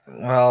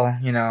Well,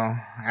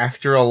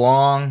 after a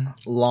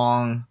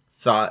long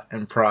thought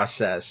and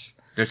process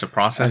There's a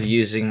process of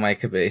using my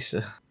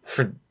cabeza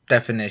for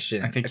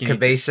definition. I think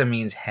cabeza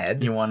means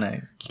head. You want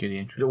to cue the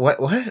intro? What?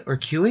 Or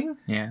cueing?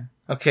 Yeah.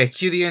 Okay,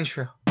 cue the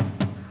intro.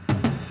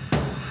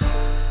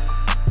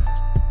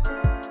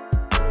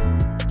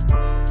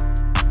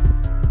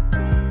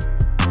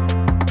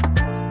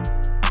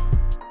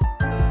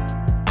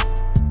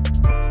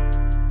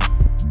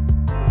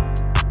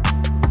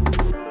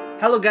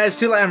 Hello guys,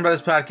 Two Latin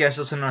Brothers Podcast,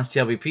 also known as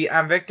TLBP.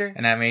 I'm Victor.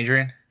 And I'm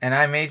Adrian. And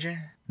I'm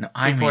Adrian. No,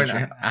 I'm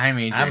Adrian. I'm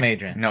Adrian. I'm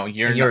Adrian. No,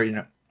 you're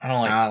not.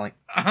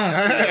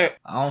 I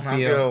don't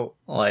feel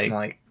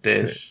like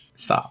this.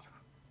 Stop.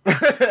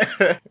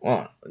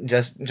 Well,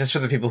 just for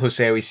the people who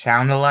say we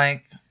sound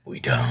alike, we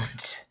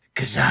don't.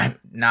 Because I'm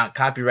not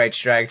copyright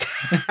striked.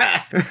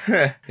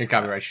 You're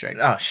copyright striked.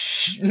 Oh,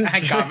 shh.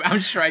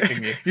 I'm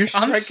striking you.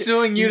 I'm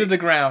suing you to the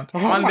ground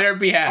on their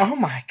behalf. Oh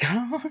my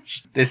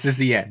gosh. This is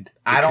the end.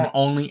 It can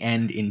only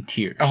end in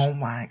tears. Oh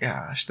my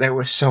gosh. There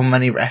were so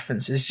many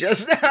references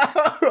just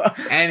now.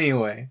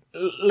 Anyway.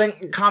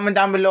 Comment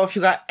down below if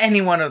you got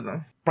any one of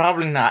them.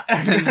 Probably not.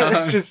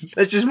 let's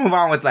just move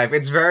on with life.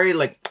 It's very,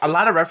 a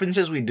lot of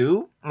references we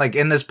do,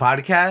 in this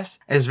podcast,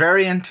 is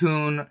very in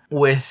tune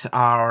with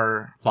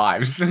our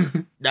lives.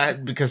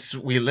 Because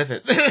we live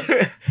it.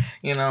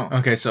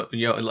 Okay, so,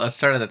 let's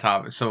start at the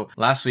top. So,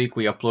 last week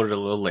we uploaded a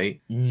little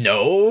late.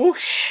 No.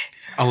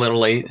 A little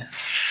late.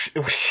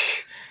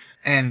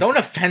 And don't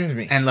offend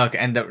me. And look,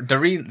 and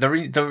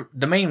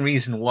the main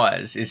reason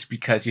is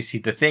because you see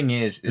the thing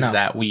is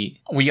that we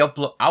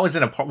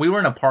upload. We were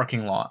in a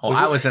parking lot. Well,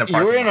 I was in a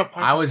parking lot.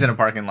 I was in a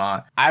parking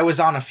lot. I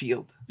was on a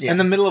field. Yeah. In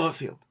the middle of a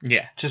field.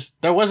 Yeah.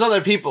 Just there was other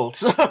people.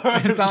 So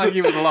it's not like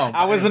you were alone.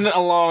 I wasn't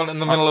alone in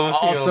the middle of a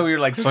field. Also, we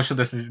were social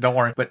distance. Don't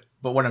worry. But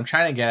what I'm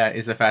trying to get at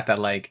is the fact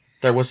that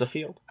there was a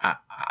field.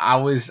 I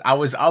was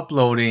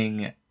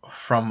uploading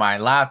from my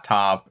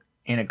laptop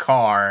in a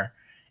car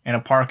in a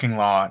parking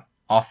lot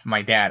off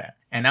my data.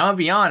 And I'll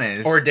be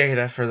honest. Or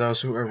data for those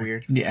who are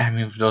weird. Yeah, I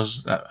mean, for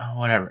those,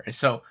 whatever.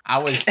 So I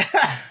was,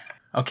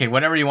 okay,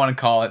 whatever you want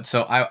to call it.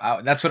 So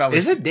I that's what I was.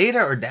 Is it data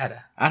or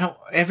data?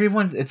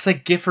 It's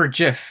like GIF or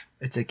GIF.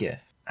 It's a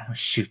GIF. Oh,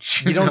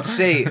 shoot. You don't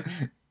say.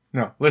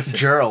 No, listen.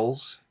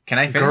 Girls. Can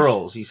I finish?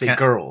 Girls. You say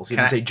girls. You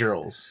don't say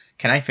girls.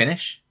 Can I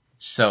finish?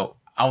 So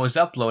I was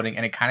uploading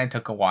and it kind of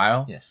took a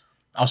while. Yes.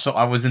 Also,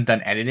 I wasn't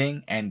done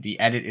editing, and the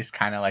edit is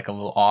kind of a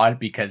little odd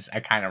because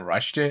I kind of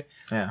rushed it.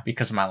 Yeah.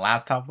 Because my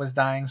laptop was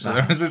dying. So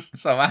there was this.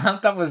 So my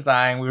laptop was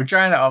dying. We were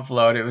trying to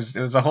upload. It was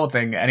a whole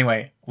thing.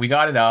 Anyway, we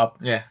got it up.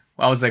 Yeah.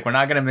 I was like, we're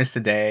not gonna miss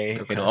the day.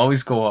 Okay. It'll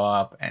always go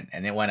up,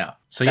 and it went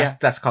up. So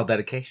that's called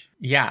dedication.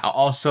 Yeah.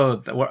 Also,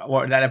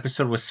 that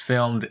episode was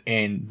filmed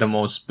in the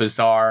most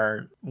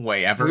bizarre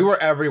way ever. We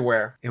were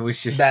everywhere. It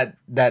was just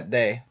that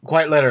day.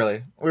 Quite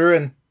literally, we were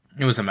in.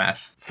 It was a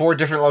mess. 4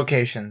 different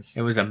locations.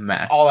 It was a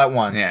mess. All at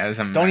once. Yeah, it was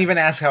a mess. Don't even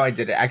ask how I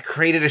did it. I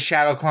created a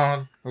shadow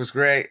clone. It was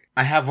great.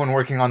 I have one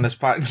working on this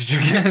pod.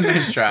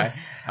 Let's try.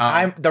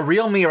 The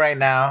real me right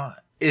now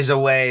is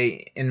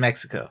away in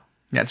Mexico.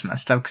 Yeah, it's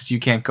messed up because you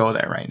can't go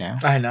there right now.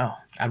 I know.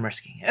 I'm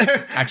risking it.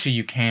 Actually,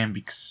 you can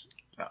because...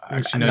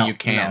 no, you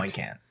can't. No, I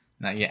can't.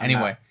 Not yet.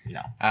 Anyway.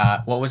 No.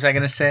 What was I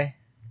going to say?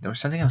 There was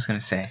something I was going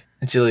to say.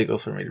 It's illegal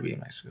for me to be in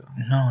Mexico.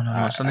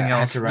 No. Something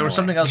else. There was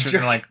something else we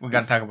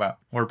got to talk about.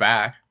 We're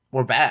back.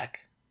 We're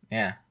back.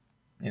 Yeah.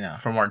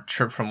 From our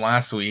trip from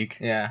last week.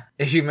 Yeah.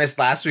 If you missed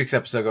last week's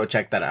episode, go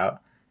check that out.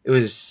 It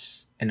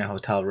was in a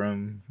hotel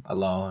room,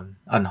 alone,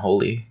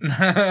 unholy.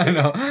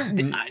 No.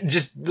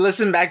 Just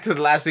listen back to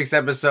the last week's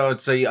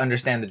episode so you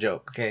understand the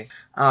joke, okay?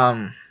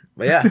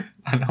 But yeah.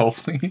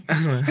 Unholy.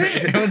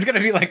 Everyone's going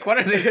to be like, what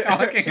are they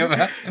talking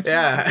about?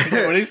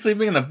 Yeah. Were they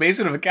sleeping in the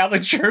basement of a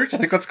Catholic church?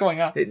 What's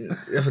going on?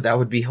 That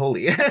would be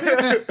holy.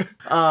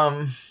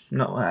 No,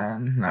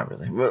 not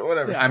really. But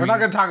whatever. Yeah, We're not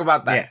going to talk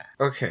about that.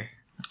 Yeah. Okay.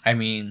 I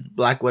mean...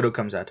 Black Widow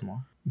comes out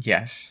tomorrow.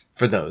 Yes.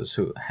 For those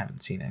who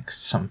haven't seen it, 'cause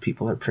some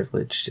people are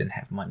privileged and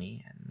have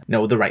money and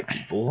know the right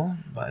people.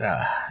 But,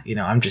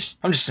 I'm just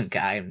some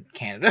guy in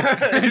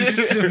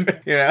Canada.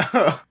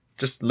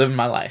 Just living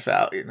my life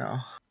out,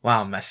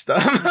 Wow, messed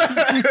up.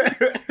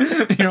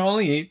 You're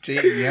only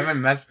 18. You haven't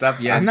messed up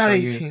yet. I'm not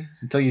 18.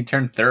 Until you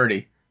turn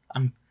 30.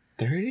 I'm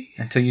 30?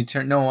 Until you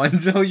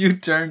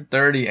turn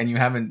 30 and you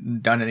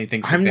haven't done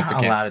anything significant. I'm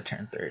not allowed to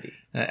turn 30.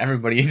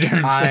 Everybody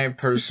turns. I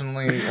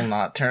personally will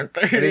not turn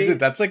 30.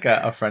 That's like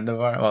a friend of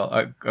ours.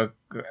 Well,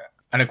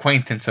 an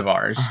acquaintance of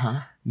ours.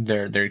 Uh-huh.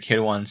 Their kid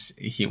once,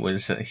 I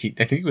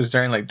think he was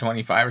turning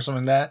 25 or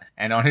something like that.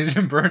 And on his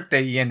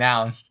birthday, he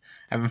announced,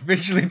 I've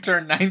officially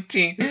turned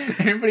 19.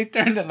 Everybody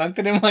turned and looked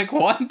at him like,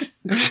 what?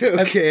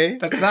 Okay.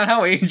 That's not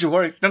how age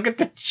works. You don't get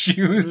to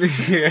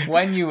choose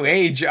when you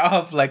age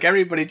up.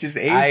 Everybody just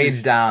ages. I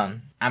age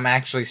down. I'm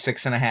actually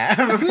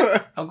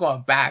 6.5. I'm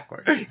going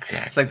backwards. Exactly.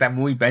 It's like that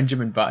movie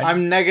Benjamin Button.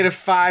 I'm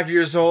 -5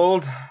 years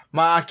old.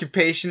 My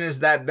occupation is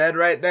that bed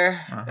right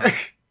there.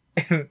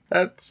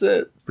 That's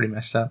it. Pretty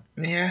messed up.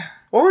 Yeah.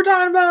 What we're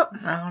talking about?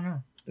 I don't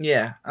know.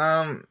 Yeah.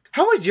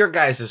 How was your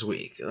guys'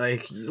 week?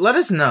 Like, let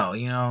us know.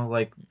 You know,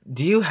 like,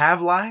 do you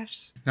have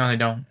lives? No, they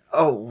don't.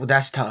 Oh,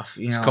 that's tough.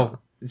 You It's know, COVID.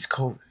 It's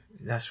COVID.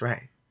 That's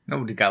right.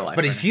 Nobody got a life.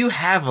 But right if you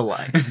have a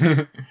life,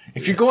 now.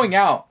 If you're going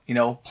out,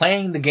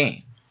 playing the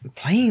game.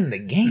 playing the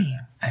game.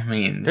 I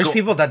mean, There's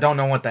people that don't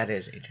know what that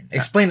is, Adrian.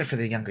 Explain it for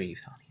the younger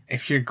youth audience.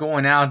 if you're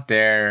going out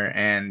there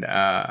and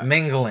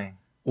Mingling.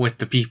 with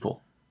the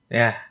people,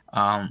 Yeah.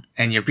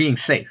 and you're being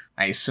safe,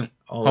 I assume.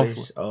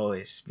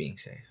 Always being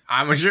safe.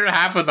 I'm sure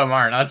half of them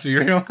are. That's what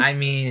you're. I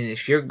mean,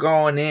 if you're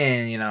going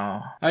in,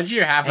 I'm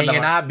sure half of and them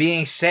you're not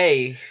being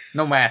safe,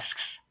 no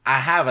masks. I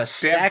have a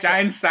They have stack.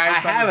 giant signs I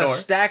on have the a door.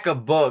 stack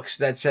of books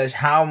that says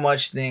how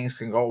much things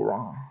can go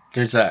wrong.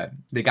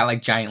 They got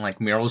like giant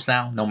like murals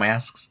now. No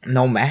masks.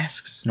 No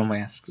masks. No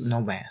masks. No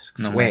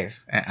masks. No Where?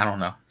 masks. I don't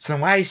know. So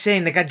why are you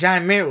saying they got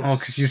giant mirrors? Oh,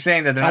 because you're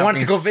saying that they're not. I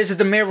wanted to being go visit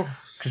the mirror.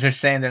 Because they're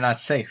saying they're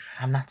not safe.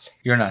 I'm not safe.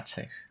 You're not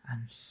safe.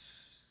 I'm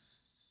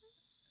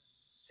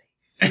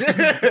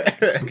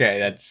Okay,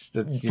 that's.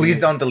 Please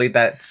don't delete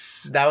that.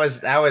 That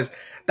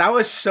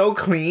was so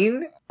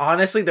clean.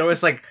 Honestly, there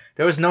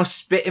was no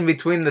spit in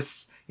between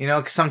this.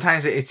 'Cause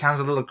sometimes it sounds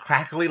a little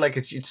crackly, like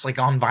it's like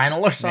on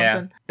vinyl or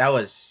something. Yeah. That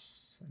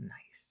was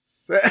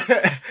nice.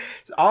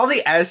 All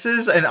the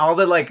S's and all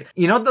the like,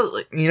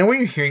 when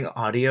you're hearing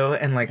audio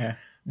and like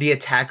the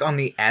attack on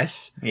the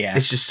S, Yeah.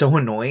 it's just so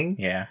annoying.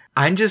 Yeah.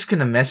 I'm just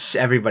gonna mess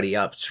everybody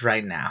up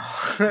right now.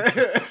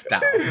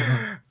 Stop.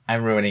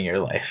 I'm ruining your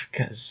life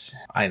because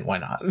why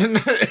not?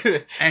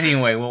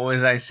 Anyway, what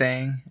was I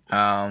saying?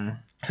 Hakuna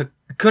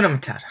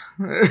Matata.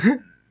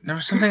 There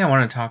was something I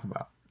wanted to talk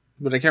about,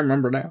 but I can't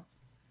remember now.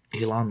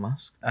 Elon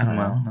Musk. I don't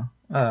know.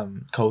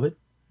 COVID.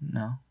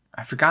 No.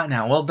 I forgot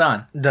now. Well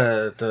done.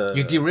 The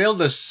You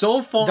derailed us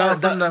so far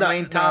from the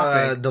main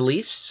topic. The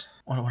Leafs.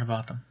 What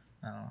about them?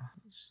 I don't know.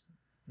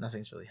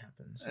 Nothing's really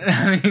happened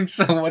I mean,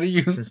 so what do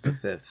you... since the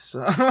 5th.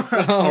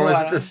 Or was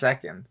it the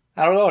 2nd?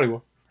 I don't know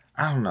anymore.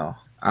 I don't know.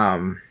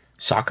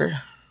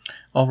 Soccer.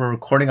 Oh, we're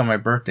recording on my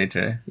birthday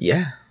today.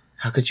 Yeah.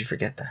 How could you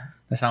forget that?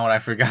 That's not what I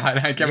forgot.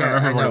 I can't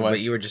remember what it was. But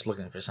you were just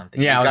looking for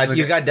something. Yeah,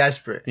 you got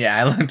desperate. Yeah,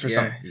 I looked for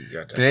something. You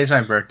got desperate. Today's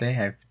my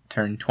birthday. I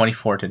turned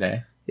 24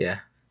 today. Yeah.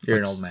 You're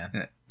an old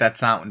man.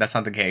 That's not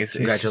the case.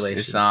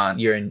 Congratulations. It's on.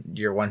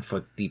 You're 1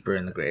 foot deeper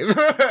in the grave.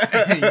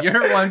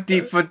 You're 1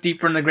 foot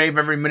deeper in the grave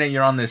every minute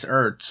you're on this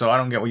earth, so I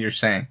don't get what you're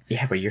saying.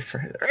 Yeah, but you're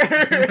further.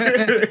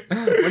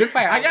 What if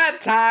I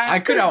got time. I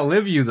could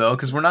outlive you though,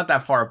 because we're not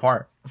that far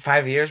apart.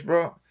 5 years,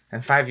 bro.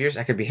 In 5 years,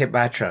 I could be hit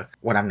by a truck.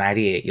 When I'm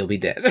 98, you'll be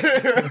dead.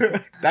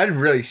 That'd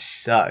really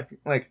suck.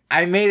 Like,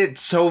 I made it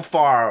so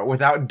far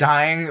without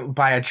dying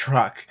by a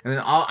truck. And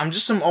then I'm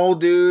just some old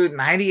dude,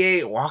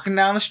 98, walking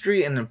down the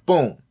street, and then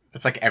boom.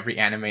 It's like every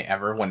anime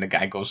ever when the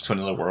guy goes to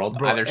another world,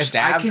 Bro, either if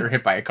stabbed I can- or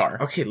hit by a car.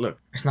 Okay, look.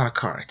 It's not a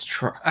car. It's a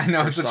truck. I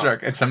know, it's a First truck.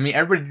 off. It's a me.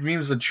 Everybody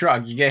memes a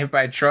truck. You get hit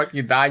by a truck,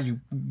 you die, you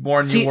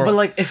born See, new world. but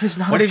like, if it's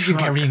not What a if you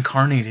truck, get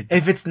reincarnated?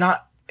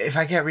 if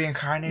I get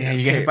reincarnated, Yeah,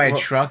 you get hit by a well,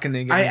 truck and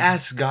then you get I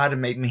ask God to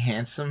make me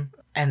handsome,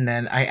 and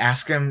then I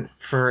ask him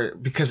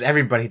because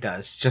everybody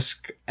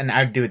does, and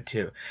I'd do it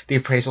too. The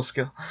appraisal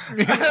skill.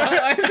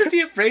 Why is it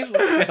the appraisal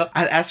skill?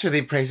 I'd ask for the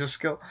appraisal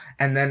skill,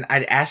 and then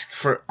I'd ask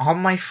for all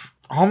my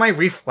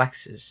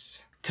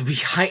reflexes to be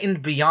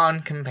heightened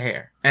beyond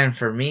compare, and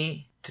for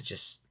me to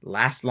just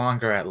last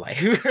longer at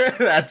life.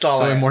 That's all.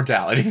 So I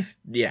immortality.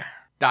 Yeah.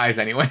 Dies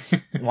anyway.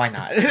 Why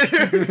not?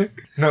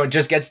 No, it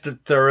just gets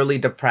thoroughly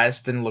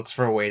depressed and looks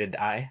for a way to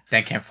die.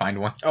 Then can't find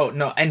one. Oh,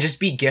 no, and just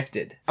be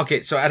gifted.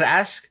 Okay, so I'd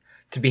ask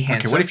to be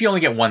handsome. Okay, what if you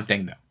only get one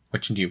thing though?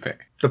 Which do you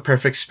pick? The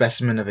perfect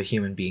specimen of a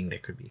human being there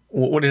could be.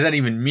 What does that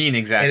even mean It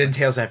exactly?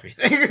 entails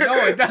everything. No,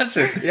 it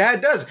doesn't. Yeah,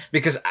 it does.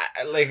 Because,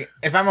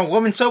 if I'm a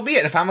woman, so be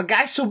it. If I'm a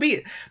guy, so be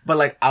it.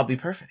 But, I'll be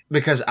perfect.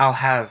 Because I'll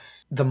have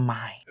the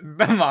mind.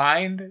 The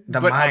mind? The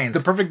But, mind.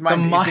 The perfect mind the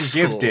isn't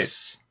muscles. gifted.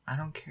 I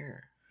don't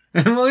care.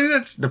 Well,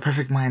 that's... The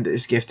perfect mind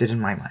is gifted in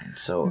my mind.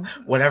 So,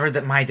 whatever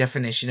that my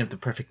definition of the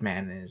perfect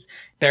man is,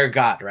 they're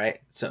God, right?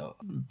 So,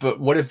 But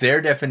what if their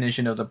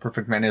definition of the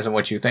perfect man isn't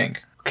what you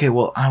think? okay,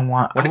 well,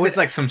 What if it's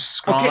like some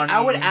scrawny... Okay,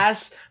 I would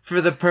ask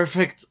for the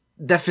perfect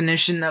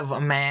definition of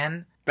a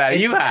man that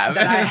you have.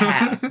 that I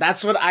have.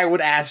 That's what I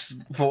would ask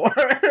for.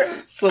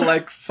 So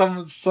like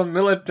some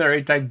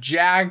military type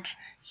jacked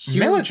huge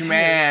Military?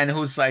 man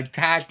who's like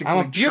tactically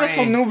I'm a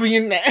beautiful trained.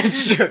 Nubian man.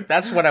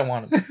 That's what I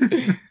want to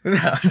be. No,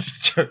 I'm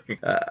just joking.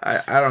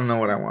 I don't know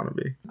what I want to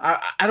be.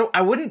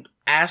 I wouldn't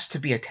ask to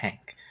be a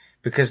tank.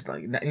 Because,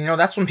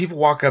 that's when people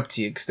walk up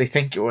to you because they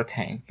think you're a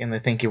tank and they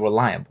think you're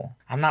reliable.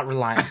 I'm not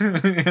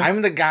reliable.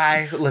 I'm the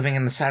guy living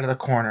in the side of the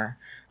corner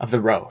of the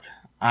road.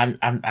 I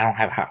don't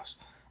have a house.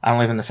 I don't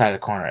live in the side of the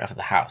corner of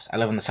the house. I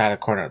live in the side of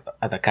the corner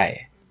of the calle,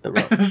 the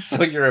road.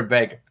 So you're a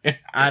beggar.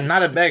 I'm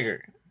not a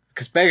beggar.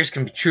 Because beggars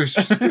can be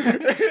choosers.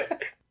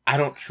 I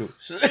don't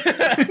choose.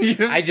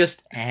 I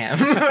just am.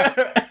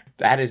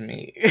 That is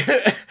me.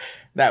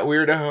 That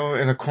weirdo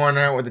in the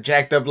corner with a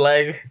jacked up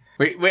leg.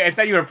 Wait, I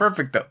thought you were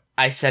perfect though.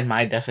 I said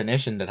my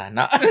definition, did I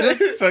not?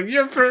 So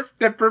you're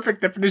the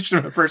perfect definition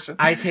of a person.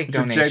 I take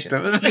donations.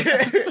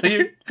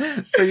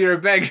 So you're a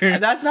beggar.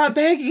 That's not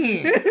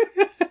begging.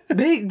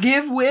 They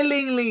give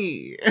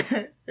willingly.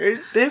 There's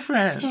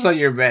difference. So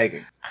you're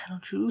begging. I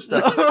don't choose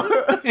though.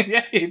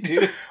 Yeah, you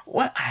do.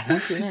 What? I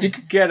don't choose. You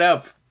could get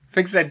up,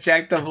 fix that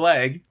jacked up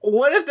leg.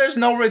 What if there's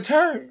no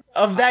return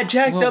of that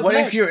jacked up What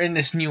leg? if you're in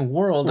this new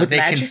world With that they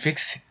magic? can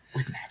fix it?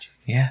 With magic.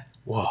 Yeah.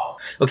 Whoa.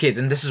 Okay,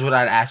 then this is what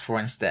I'd ask for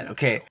instead.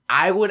 Okay,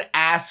 I would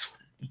ask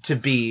to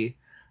be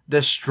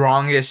the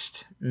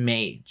strongest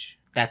mage.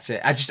 That's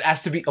it. I just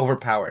asked to be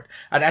overpowered.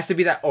 I'd ask to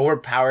be that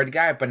overpowered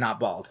guy, but not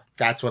bald.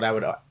 That's what I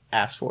would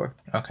ask for.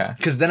 Okay.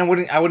 Because then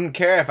I wouldn't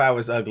care if I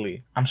was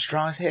ugly. I'm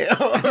strong as hell.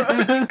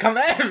 Come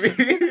at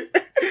me.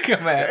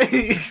 Come at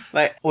me.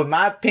 Like, with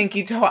my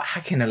pinky toe, I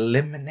can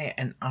eliminate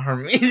an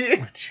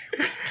army.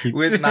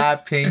 With my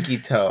pinky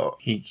toe.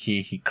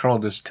 He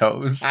curled his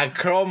toes. I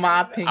curl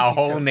my pinky toe. A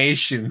whole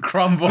nation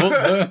crumbled.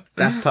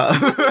 That's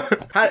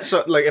tough.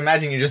 So, like,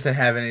 imagine you're just in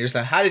heaven and you're just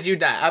like, how did you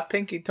die? A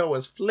pinky toe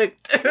was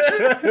flicked.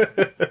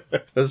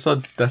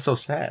 That's so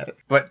sad.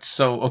 But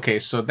so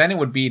then it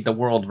would be the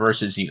world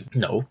versus you.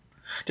 No.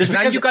 Just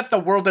now you got the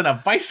world in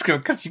a vice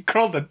grip because you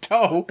curled a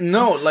toe.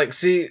 No, like,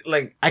 see,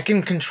 like, I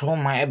can control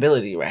my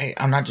ability, right?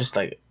 I'm not just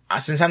like,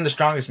 since I'm the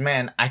strongest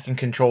man, I can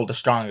control the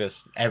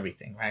strongest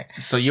everything, right?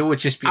 So you would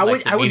just be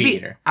the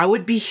mediator. I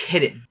would be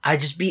hidden.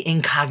 I'd just be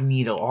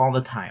incognito all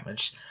the time.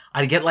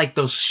 I'd get like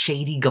those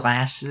shady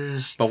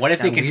glasses. But what if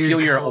they can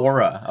feel your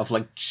aura of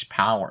like just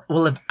power?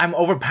 Well, if I'm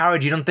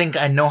overpowered, you don't think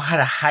I know how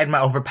to hide my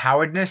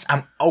overpoweredness?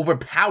 I'm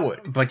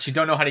overpowered. But you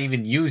don't know how to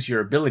even use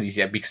your abilities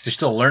yet because there's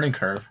still a learning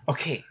curve.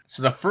 Okay.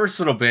 So the first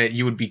little bit,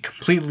 you would be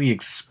completely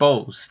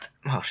exposed.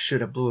 Oh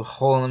shoot! I blew a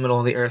hole in the middle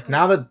of the earth.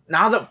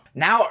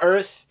 Now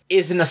Earth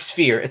isn't a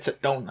sphere; it's a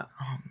donut.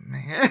 Oh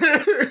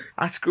man,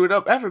 I screwed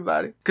up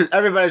everybody because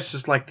everybody's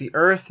just like the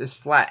Earth is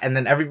flat, and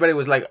then everybody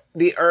was like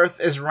the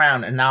Earth is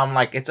round, and now I'm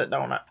like it's a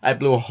donut. I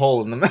blew a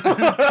hole in the middle.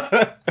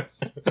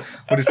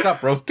 Would it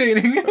stop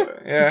rotating?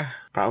 Yeah,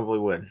 probably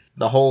would.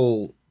 The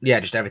whole. Yeah,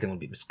 just everything would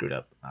be screwed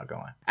up. Not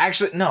going.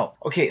 Actually, no.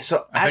 Okay,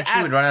 so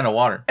eventually we'd run out of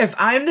water. If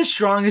I'm the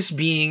strongest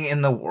being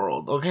in the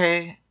world,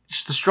 okay,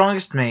 just the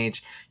strongest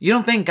mage, you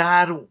don't think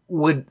God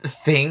would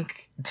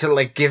think to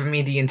like give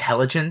me the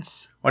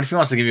intelligence? What if he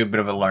wants to give you a bit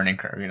of a learning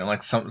curve? You know,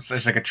 like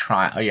there's like a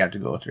trial you have to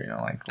go through. You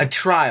know, like a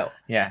trial.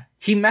 Yeah.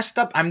 He messed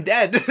up. I'm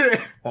dead.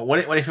 Well,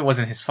 what if it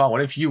wasn't his fault?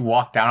 What if you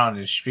walked out on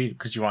the street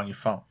because you were on your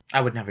phone?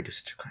 I would never do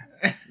such a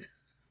crime.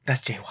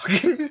 That's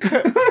jaywalking.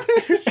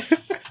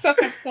 That's not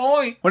the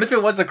point. What if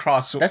it was a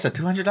cross? That's a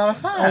 $200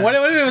 fine. What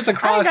if it was a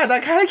cross? I got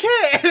that kind of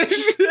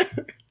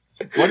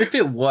cash. What if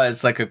it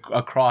was like a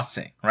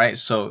crossing, right?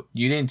 So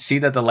you didn't see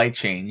that the light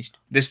changed.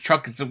 This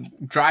truck is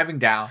driving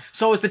down.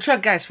 So it's the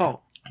truck guy's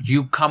fault.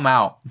 You come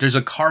out. There's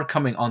a car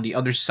coming on the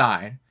other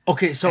side.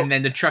 Okay, so... And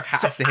then the truck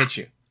has to hit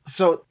you.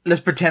 So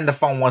let's pretend the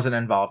phone wasn't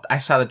involved. I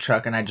saw the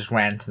truck and I just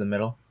ran into the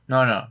middle.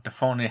 No. The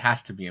phone, it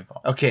has to be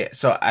involved. Okay,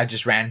 so I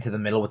just ran into the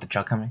middle with the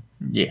truck coming?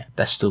 Yeah.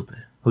 That's stupid.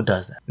 Who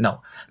does that?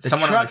 No. The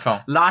Someone truck on the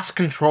phone. lost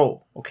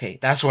control. Okay,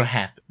 that's what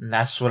happened. And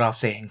that's what I'll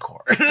say in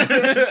court. Come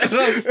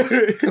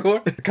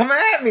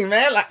at me,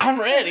 man. Like, I'm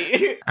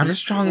ready. I'm the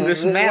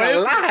strongest man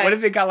alive. What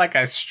if it got like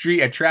a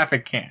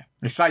traffic cam?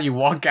 They saw you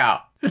walk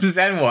out.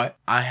 Then what?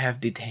 I have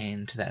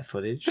detained that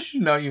footage.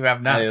 No, you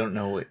have not. I don't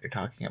know what you're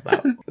talking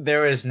about.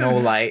 There is no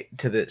light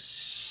to this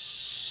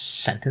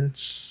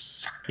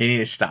sentence. You need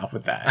to stop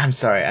with that. I'm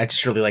sorry. I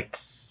just really like,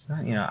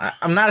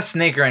 I'm not a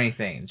snake or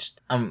anything.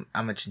 I'm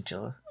a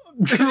chinchilla.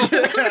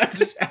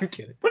 I'm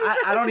kidding.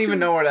 I don't even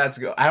know where that's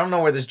going. I don't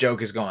know where this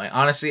joke is going.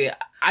 Honestly,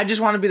 I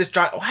just want to be the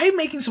strong. Why are you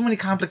making so many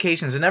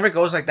complications? It never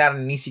goes like that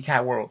in an Easy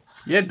Cat world.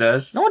 Yeah, it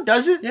does. No, it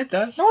doesn't. Yeah, it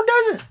does. No, it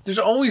doesn't. There's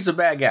always a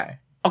bad guy.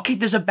 Okay,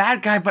 there's a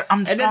bad guy, but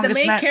I'm the strongest. And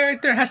then the main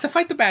character has to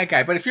fight the bad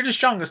guy. But if you're the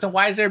strongest, then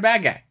why is there a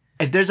bad guy?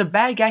 If there's a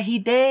bad guy, he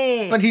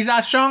dead. But he's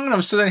not strong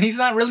enough, so then he's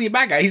not really a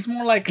bad guy. He's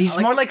more like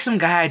more like some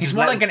guy. He's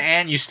more like an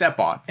ant you step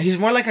on. He's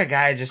more like a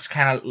guy just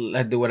kind of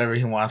let do whatever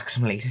he wants because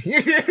I'm lazy.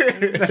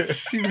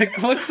 That's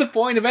like, what's the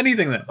point of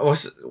anything then?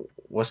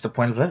 What's the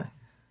point of living?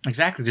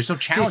 Exactly. There's no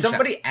challenge. See,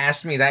 somebody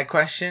asked me that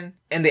question,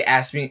 and they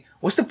asked me,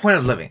 "What's the point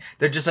of living?"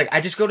 They're just like,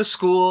 "I just go to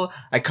school,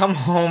 I come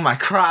home, I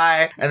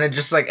cry, and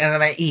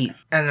then I eat,"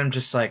 and I'm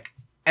just like.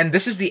 And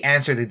this is the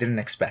answer they didn't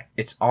expect.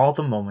 It's all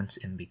the moments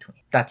in between.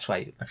 That's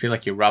why I feel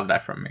like you robbed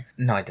that from me.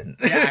 No, I didn't.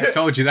 Yeah, I've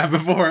told you that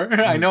before.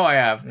 I know I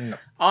have. No.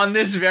 On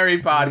this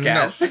very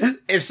podcast. No.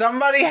 If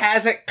somebody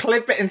has it,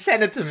 clip it and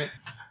send it to me.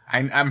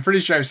 I'm pretty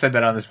sure I've said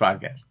that on this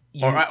podcast.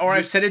 Or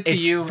I've said it to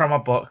you. From a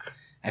book.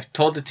 I've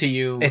told it to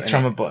you. It's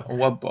from a book.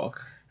 What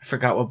book? I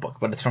forgot what book,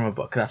 but it's from a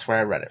book. That's where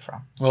I read it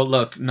from. Well,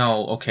 look,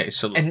 no, okay,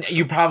 so... Look, and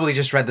you probably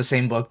just read the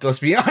same book, let's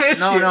be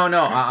honest.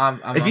 No.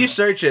 If you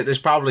search it, there's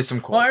probably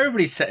some quote. Well,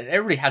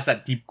 everybody has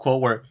that deep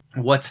quote where,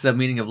 what's the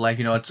meaning of life?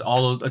 You know, it's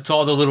all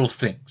the little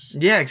things.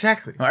 Yeah,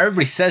 exactly. Well,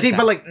 everybody says that.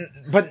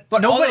 But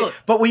nobody...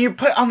 But when you're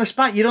put on the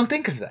spot, you don't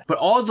think of that. But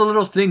all the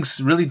little things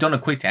really don't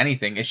equate to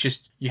anything. It's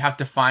just, you have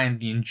to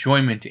find the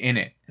enjoyment in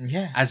it.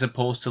 Yeah. As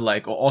opposed to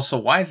like, also,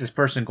 why is this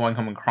person going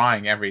home and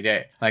crying every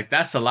day? Like,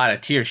 that's a lot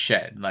of tears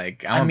shed.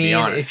 Like, I mean,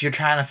 if you're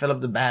trying to fill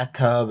up the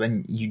bathtub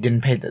and you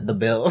didn't pay the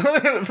bill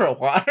for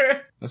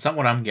water. That's not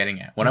what I'm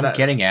getting at. What I'm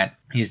getting at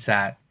is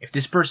that if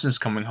this person's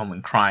coming home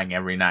and crying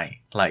every night,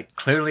 like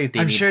clearly they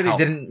I'm need sure help.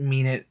 they didn't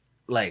mean it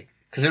like.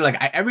 Because they're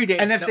like, every day.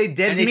 And if they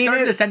did and they mean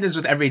started it- the sentence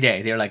with every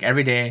day. They're like,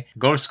 every day,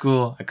 go to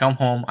school, I come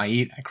home, I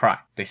eat, I cry.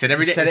 They said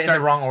every day. Said they it in the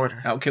wrong order.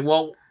 Okay,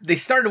 well, they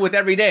started with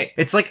every day.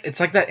 It's like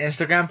that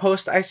Instagram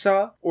post I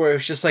saw where it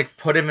was just like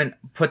put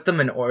them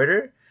in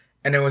order,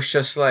 and it was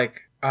just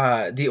like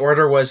the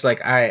order was like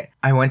I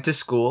went to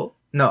school.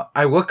 No,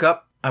 I woke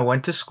up, I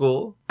went to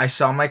school, I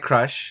saw my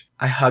crush,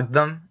 I hugged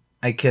them,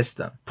 I kissed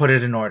them. Put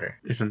it in order.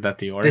 Isn't that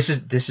the order? This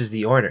is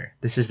the order.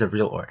 This is the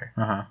real order.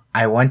 Uh-huh.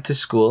 I went to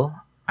school,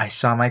 I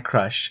saw my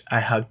crush, I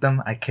hugged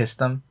them, I kissed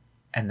them,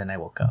 and then I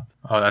woke up.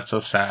 Oh, that's so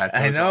sad.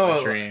 That I was know.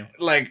 my dream.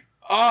 Like,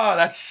 oh,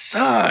 that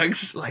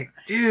sucks. Like,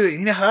 dude, you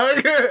need a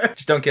hug?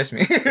 Just don't kiss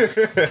me.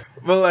 But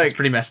like, It's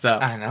pretty messed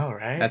up. I know,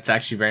 right? That's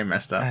actually very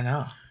messed up. I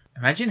know.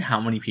 Imagine how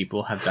many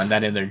people have done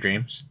that in their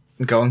dreams.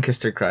 Go and kiss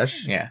their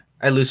crush? Yeah.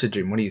 I lucid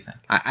dream. What do you think?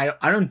 I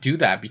don't do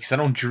that because I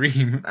don't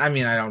dream. I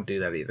mean, I don't do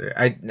that either.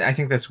 I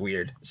think that's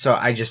weird. So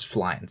I just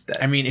fly instead.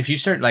 I mean, if you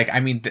start, like,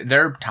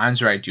 there are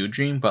times where I do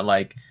dream, but,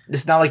 like...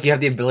 It's not like you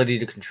have the ability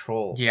to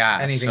control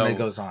anything so that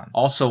goes on.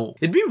 Also...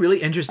 It'd be really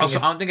interesting Also,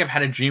 I don't think I've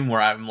had a dream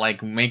where I'm,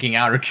 like, making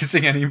out or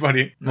kissing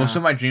anybody. Most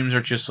of my dreams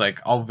are just,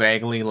 like, I'll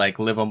vaguely, like,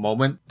 live a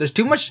moment. there's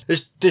too much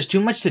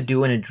to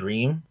do in a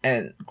dream,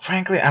 and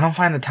frankly, I don't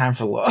find the time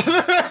for love.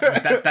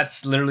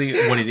 That's literally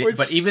what it is. Which-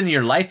 But even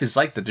your life is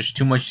like that. There's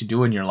too much to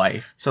do in your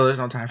life. So there's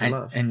no time for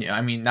love. And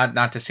I mean,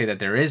 not to say that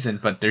there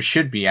isn't, but there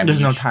should be. I There's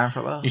mean, no time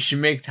for love. You should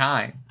make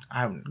time.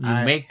 You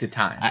make the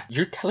time.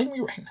 You're telling me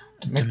right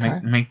now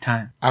to make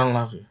time. I don't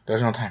love you.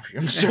 There's no time for you.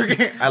 I'm just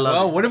joking. I love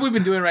Well, you. what have we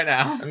been doing right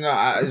now?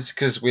 No, it's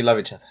because we love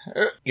each other.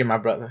 You're my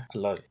brother. I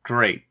love you.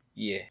 Great.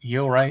 Yeah.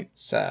 You alright?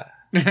 So,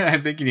 I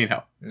think you need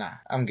help. nah,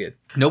 I'm good.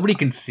 Nobody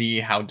can see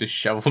how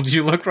disheveled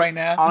you look right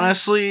now.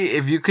 Honestly,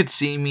 if you could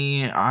see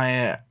me,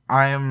 I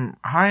am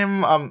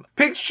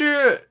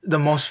picture the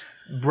most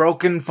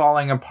broken,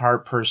 falling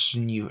apart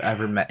person you've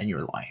ever met in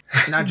your life.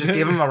 Now just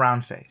give him a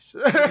round face.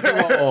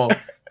 Whoa.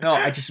 No,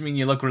 I just mean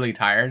you look really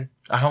tired.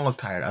 I don't look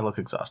tired. I look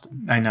exhausted.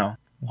 I know.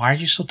 Why are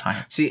you so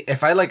tired? See,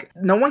 if I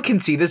no one can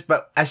see this,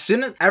 but as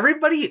soon as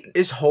everybody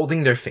is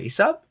holding their face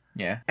up,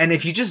 Yeah. and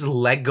if you just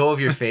let go of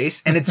your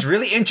face, and it's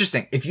really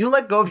interesting, if you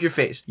let go of your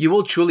face, you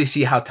will truly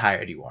see how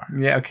tired you are.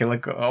 Yeah, okay,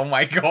 look. Oh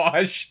my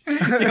gosh. You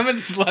haven't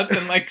slept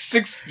in like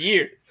 6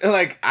 years.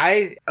 Like,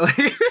 I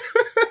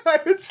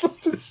haven't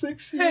slept in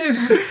 6 years.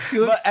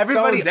 You look But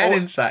everybody so dead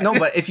inside. No,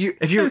 but if you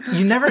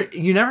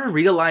never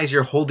realize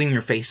you're holding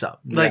your face up.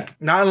 Like,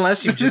 not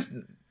unless you've just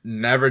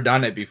never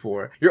done it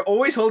before. You're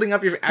always holding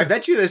up your I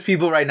bet you there's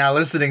people right now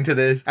listening to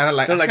this and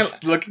They're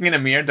like looking in a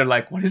mirror. They're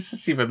like, what does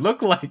this even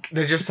look like?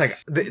 they're just like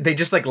they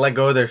just like let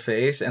go of their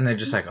face and they're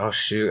just like, oh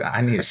shoot,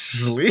 I need to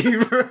sleep.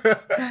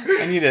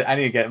 I need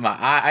to get my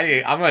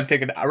I'm gonna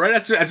take it right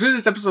as soon as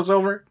this episode's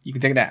over. You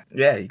can take a nap.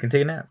 Yeah, you can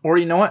take a nap. Or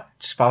you know what?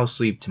 Just fall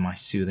asleep to my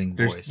soothing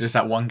voice. There's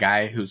that one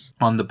guy who's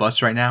on the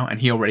bus right now, and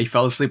he already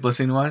fell asleep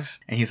listening to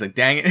us, and he's like,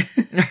 dang it.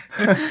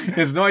 He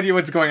has no idea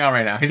what's going on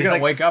right now. He's gonna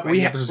like, wake up and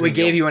we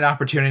gave you an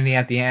opportunity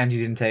at the end,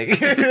 you didn't take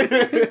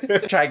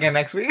it. Try again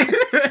next week.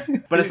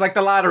 But it's like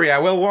the lottery, I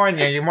will warn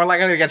you, you're more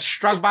likely to get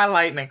struck by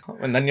lightning.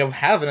 And then you'll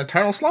have an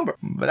eternal slumber.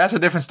 But that's a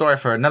different story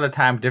for another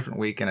time, different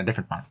week, and a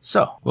different month.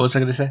 So, What was I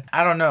gonna say?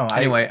 I don't know.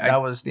 Anyway,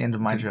 that was the end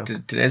of my joke.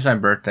 Today's my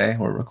birthday.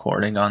 We're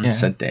recording on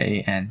said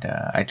day, and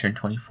I turned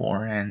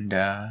 24, and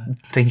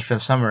Thank you for the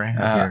summary. Of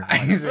your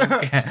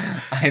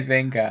I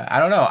think I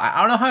don't know.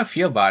 I don't know how I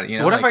feel about it. You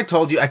know, what if I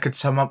told you I could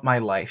sum up my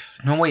life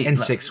No, wait. in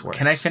 6 words?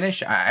 Can I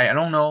finish? I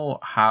don't know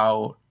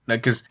how.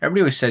 Like, because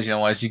everybody always says, you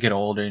know, as you get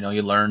older, you know,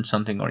 you learn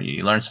something or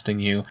you learn something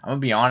new. I'm gonna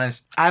be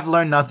honest. I've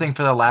learned nothing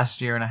for the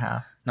last year and a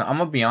half. No, I'm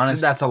gonna be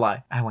honest. That's a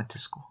lie. I went to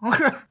school.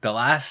 The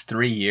last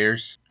 3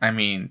 years, I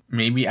mean,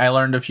 maybe I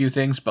learned a few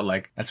things, but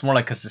like that's more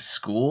like because of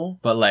school.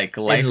 But like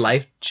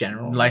life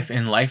general.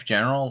 in life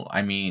general,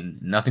 I mean,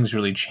 nothing's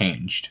really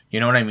changed. You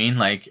know what I mean?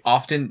 Like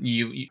often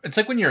it's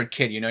like when you're a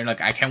kid, you know, you're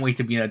like, I can't wait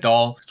to be an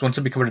adult. So once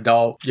I become an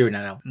adult, You're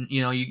not out.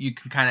 you know, you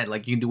can kind of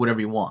like you can do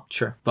whatever you want.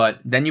 Sure. But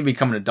then you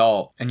become an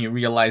adult and you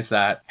realize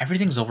that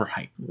everything's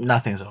overhyped.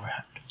 Nothing's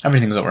overhyped.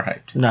 Everything's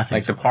overhyped. Nothing.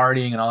 Like the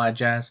partying and all that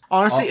jazz.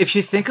 Honestly, if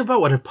you think about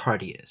what a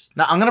party is.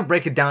 Now, I'm going to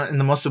break it down in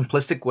the most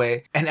simplistic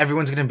way, and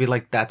everyone's going to be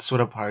like, that's what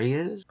a party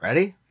is.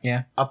 Ready?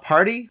 Yeah. A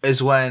party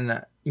is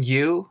when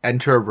you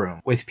enter a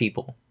room with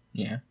people.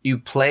 Yeah. You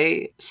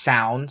play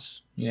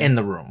sounds Yeah. in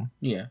the room,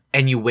 Yeah.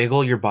 and you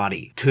wiggle your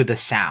body to the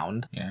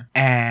sound, Yeah.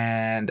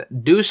 and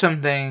do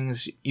some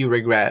things you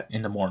regret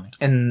In the morning.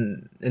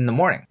 in the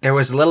morning. There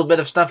was a little bit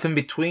of stuff in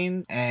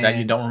between, and That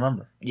you don't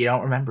remember. you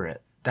don't remember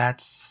it.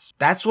 That's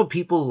That's what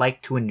people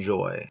like to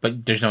enjoy.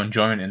 But there's no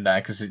enjoyment in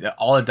that because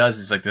all it does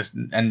is like this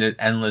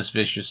endless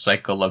vicious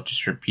cycle of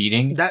just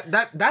repeating. That's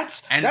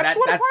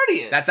what a party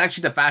is. That's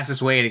actually the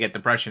fastest way to get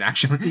depression,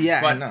 actually.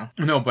 Yeah, but, I know.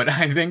 No, but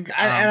I think...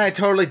 and I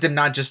totally did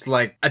not just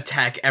like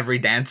attack every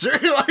dancer.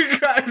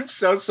 Like, I'm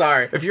so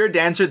sorry. If you're a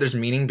dancer, there's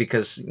meaning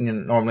because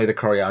normally the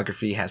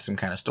choreography has some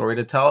kind of story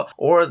to tell,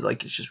 or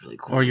like it's just really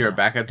cool. Or you're a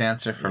backup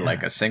dancer for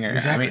like a singer.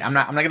 Exactly. I mean, I'm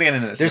not gonna get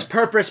into this. There's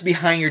purpose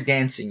behind your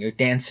dancing. Your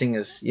dancing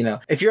is,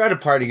 if you're at a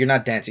party, you're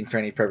not dancing for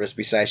any purpose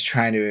besides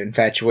trying to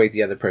infatuate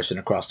the other person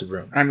across the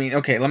room. I mean,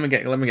 okay, let me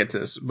get to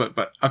this,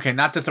 but okay,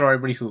 not to throw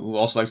everybody who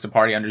also likes to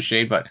party under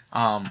shade, but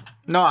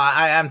no,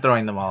 I am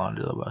throwing them all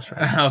under the bus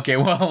right now. Okay,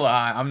 well,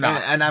 I'm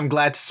not, and I'm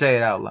glad to say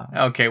it out loud.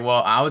 Okay,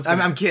 well,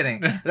 I'm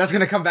kidding. That's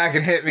gonna come back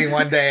and hit me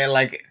one day,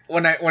 like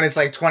when it's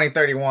like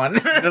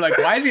 2031. They're like,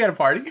 why is he at a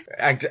party?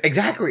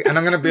 Exactly, and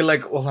I'm gonna be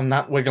like, well, I'm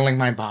not wiggling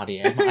my body,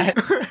 am I?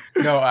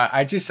 No,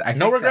 I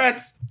no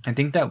regrets. I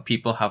think that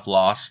people have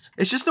lost.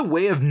 It's just a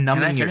way of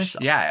numbing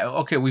yourself. Yeah.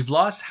 Okay. We've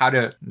lost how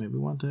to. Maybe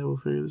one day we'll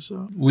figure this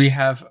out. We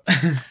have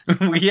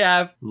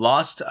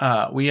lost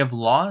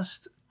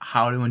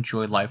how to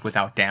enjoy life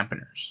without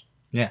dampeners.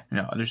 Yeah.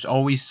 There's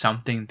always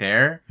something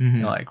there.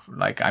 Mm-hmm.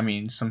 Like I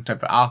mean, some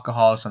type of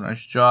alcohol,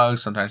 sometimes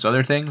drugs, sometimes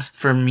other things.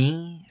 For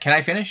me, can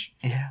I finish?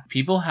 Yeah.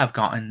 People have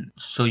gotten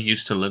so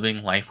used to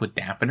living life with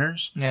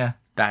dampeners. Yeah.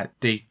 That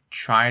they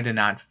try to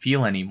not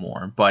feel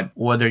anymore. But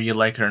whether you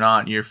like it or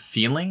not, your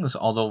feelings,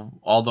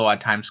 although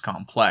at times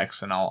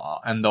complex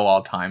and though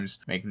at times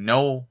make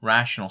no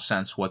rational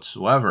sense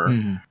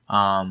whatsoever,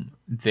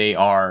 they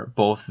are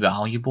both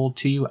valuable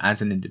to you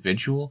as an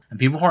individual. And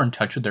people who are in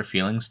touch with their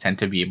feelings tend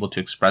to be able to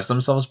express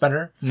themselves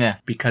better. Yeah.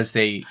 Because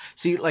they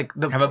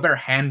have a better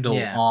handle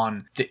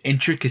on the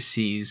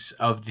intricacies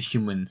of the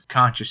human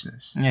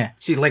consciousness. Yeah.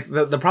 See, like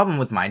the problem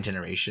with my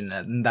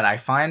generation that I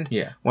find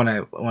when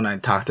I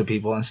talk to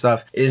people and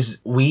stuff is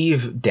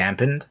we've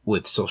dampened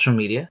with social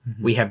media.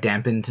 Mm-hmm. We have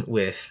dampened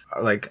with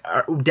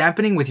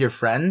dampening with your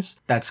friends.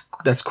 That's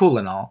cool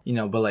and all,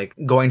 but like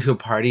going to a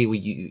party,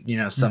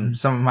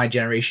 some of my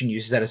generation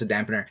uses that as a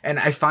dampener, and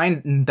I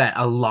find that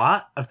a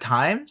lot of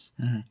times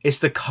it's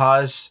the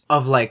cause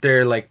of like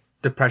their like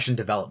depression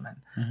development,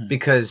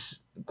 because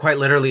quite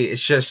literally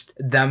it's just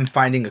them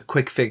finding a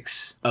quick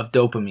fix of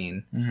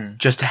dopamine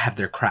just to have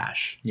their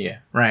crash. Yeah.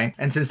 Right?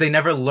 And since they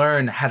never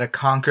learn how to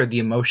conquer the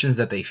emotions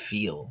that they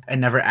feel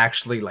and never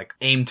actually like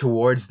aim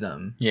towards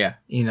them. Yeah.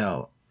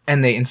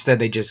 And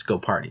they just go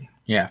party.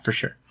 Yeah, for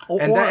sure.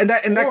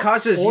 That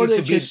causes you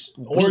to be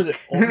weak.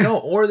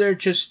 Or they're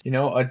just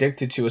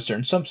addicted to a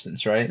certain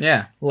substance, right?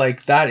 Yeah,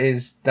 like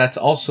that's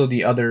also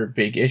the other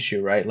big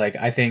issue, right? Like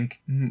I think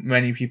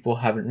many people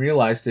haven't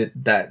realized it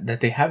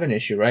that they have an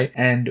issue, right?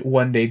 And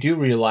when they do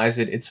realize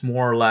it, it's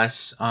more or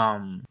less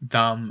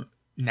them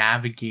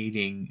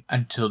navigating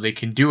until they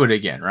can do it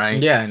again,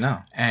 right? Yeah, I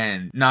know.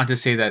 And not to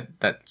say that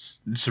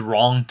it's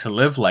wrong to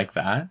live like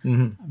that,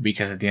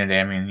 because at the end of the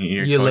day,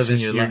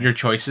 I mean, your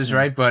choices,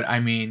 right? But I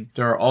mean,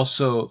 there are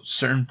also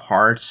certain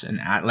parts and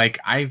like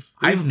I've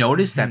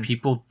noticed that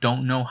people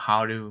don't know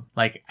how to,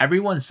 like,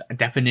 everyone's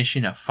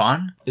definition of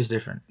fun is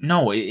different.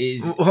 No,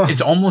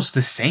 it's almost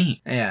the same.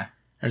 Yeah.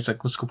 It's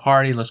like, let's go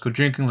party, let's go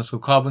drinking, let's go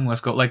clubbing,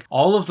 let's go... Like,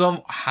 all of them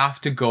have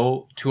to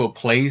go to a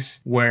place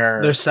where...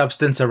 There's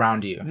substance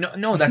around you.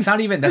 No, that's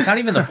not even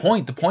the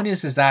point. The point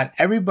is that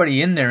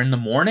everybody in there in the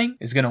morning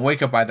is going to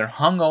wake up either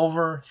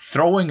hungover,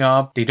 throwing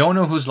up, they don't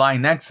know who's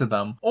lying next to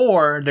them,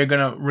 or they're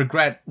going to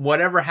regret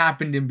whatever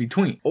happened in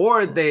between.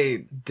 Or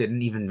they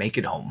didn't even make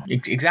it home.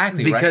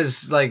 Exactly,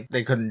 because, like,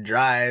 they couldn't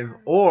drive,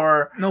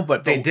 or... No,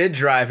 but... They did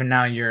drive, and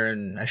now you're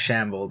in a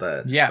shamble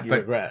that you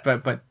regret.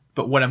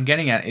 But what I'm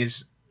getting at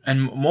is...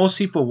 And most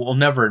people will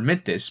never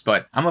admit this,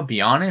 but I'm gonna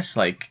be honest,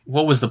 like,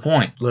 what was the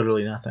point?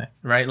 Literally nothing.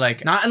 Right?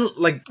 Like, not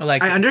like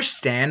I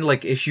understand,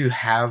 like, if you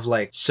have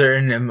like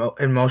certain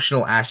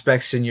emotional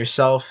aspects in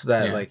yourself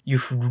that like you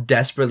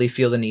desperately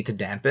feel the need to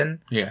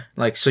dampen. Yeah.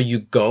 Like, so you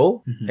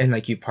go and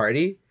like you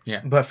party.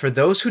 Yeah. But for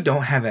those who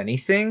don't have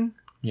anything.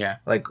 Yeah.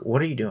 Like,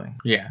 what are you doing?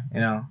 Yeah.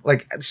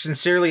 Like,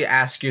 sincerely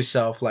ask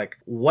yourself, like,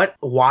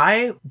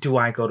 why do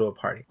I go to a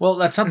party? Well,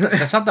 that's not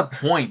the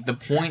point. The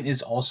point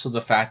is also the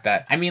fact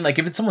that, I mean, like,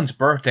 if it's someone's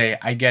birthday,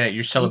 I get it,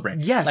 you're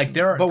celebrating. Yes. Like,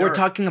 we're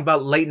talking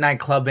about late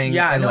night clubbing.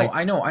 Yeah, and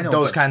I know.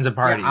 Those kinds of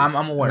parties. Yeah,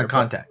 I'm aware. In the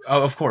context.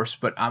 Of course.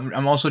 But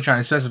I'm also trying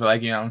to specify,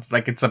 like,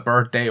 like, it's a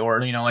birthday, or,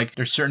 like,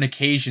 there's certain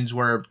occasions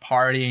where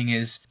partying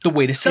is the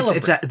way to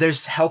celebrate.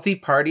 There's healthy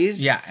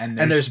parties. Yeah.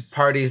 And there's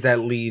parties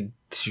that lead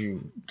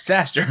to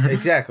disaster.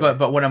 Exactly.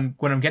 But what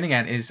I'm getting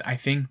at is, I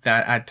think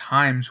that at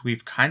times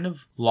we've kind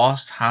of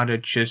lost how to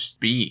just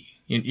be.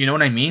 You know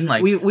what I mean?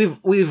 Like,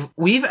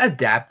 we've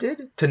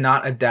adapted to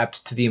not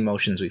adapt to the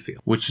emotions we feel,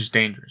 which is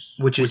dangerous.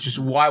 Which is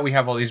why we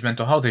have all these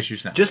mental health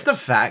issues now. Just the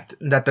fact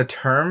that the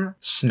term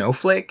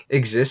snowflake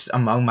exists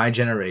among my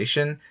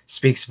generation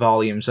speaks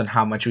volumes on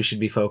how much we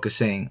should be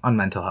focusing on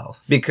mental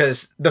health.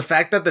 Because the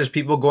fact that there's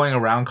people going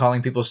around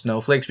calling people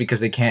snowflakes because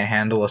they can't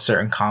handle a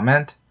certain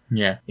comment.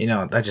 Yeah. You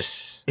know, that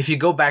just, if you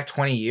go back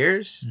 20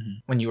 years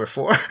when you were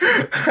 4,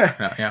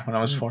 Yeah, when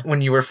I was 4.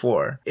 when you were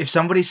 4, if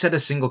somebody said a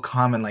single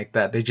comment like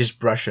that, they just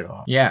brush it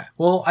off. Yeah.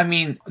 Well, I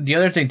mean, the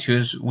other thing too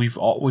is we've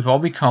all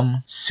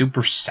become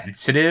super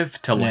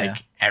sensitive to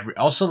like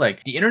also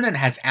like the internet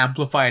has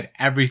amplified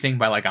everything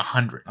by like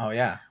 100. Oh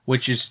yeah.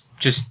 Which is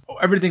just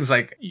everything's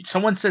like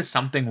someone says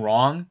something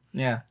wrong.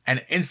 Yeah.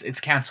 And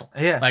it's canceled.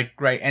 Yeah. Like,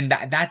 right. And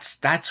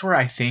that's where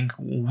I think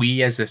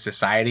we as a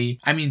society,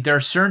 I mean, there are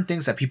certain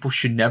things that people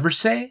should never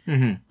say,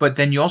 but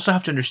then you also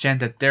have to understand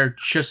that they're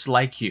just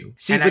like you.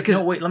 See, and because...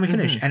 no, wait, let me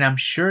finish. And I'm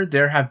sure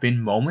there have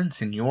been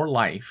moments in your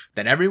life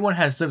that everyone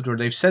has lived where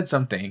they've said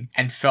something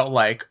and felt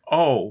like,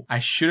 oh, I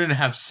shouldn't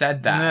have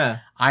said that. Yeah.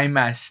 I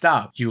messed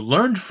up. You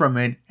learned from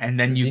it, and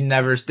then you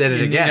never did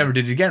it again. You never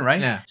did it again,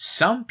 right? Yeah.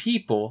 Some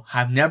people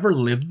have never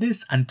lived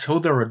this until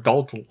their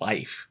adult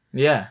life.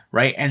 Yeah.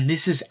 Right? And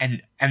this is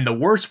and the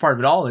worst part of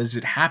it all is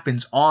it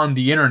happens on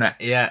the internet.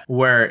 Yeah.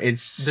 Where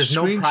there's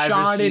no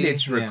privacy,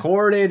 it's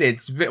recorded,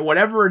 it's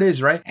whatever it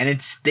is, right? And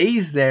it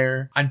stays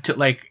there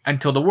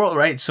until the world,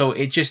 right? So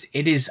it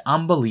is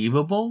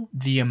unbelievable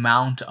the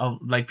amount of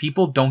like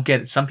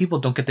some people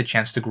don't get the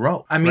chance to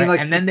grow. I mean, right?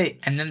 and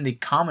then they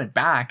comment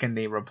back and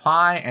they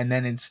reply and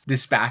then it's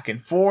this back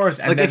and forth.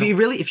 And like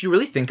if you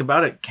really think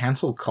about it,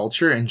 cancel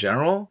culture in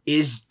general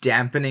is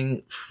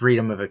dampening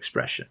freedom of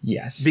expression.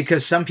 Yes.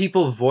 Because some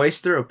people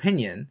voice their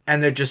opinion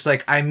and they're just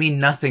like, I mean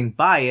nothing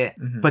by it,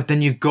 but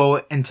then you go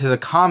into the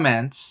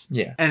comments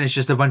and it's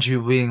just a bunch of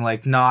people being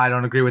like, no, I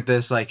don't agree with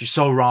this, like, you're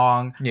so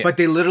wrong. But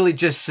they literally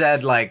just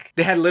said, like,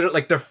 they had literally,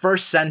 like, their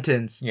first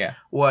sentence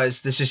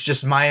was, this is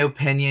just my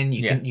opinion,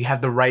 you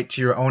have the right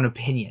to your own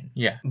opinion.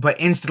 But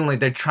instantly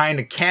they're trying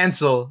to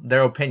cancel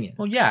their opinion.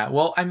 Well, yeah.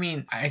 Well, I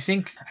mean, I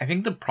think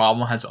the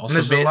problem has also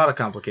there's been a lot of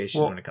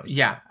complication when it comes to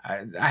that.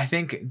 I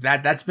think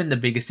that's been the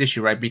biggest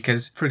issue, right?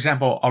 Because, for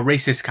example, a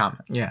racist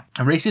comment. Yeah.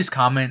 A racist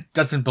comment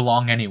doesn't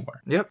belong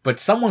anywhere. Yep. But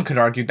someone could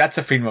argue that's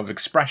a freedom of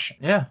expression.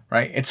 Yeah.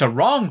 Right? It's a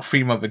wrong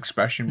freedom of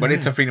expression, but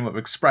it's a freedom of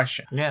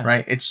expression. Yeah.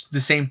 Right? It's the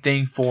same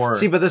thing for...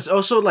 See, but there's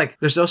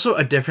also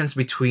a difference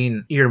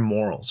between your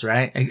morals,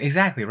 right?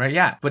 Exactly, right?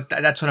 Yeah. But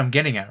that's what I'm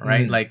getting at,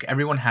 right? Like,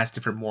 everyone has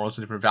different morals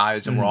and different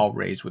values, and we're all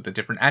raised with the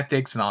different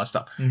ethics and all that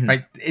stuff,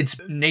 right? It's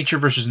nature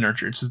versus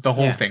nurture. It's the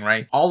whole thing,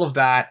 right? All of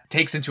that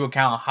takes into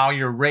account how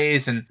you're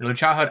raised and your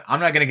childhood. I'm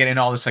not going to get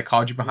into all the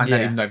psychology behind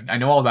that, even though I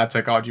know all that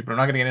psychology, but I'm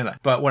not going to get into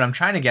that. But what I'm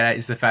trying to get at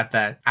is the fact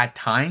that at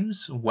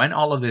times when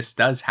all of this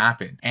does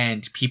happen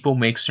and people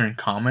make certain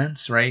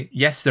comments, right?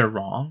 Yes, they're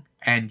wrong.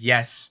 And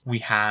yes, we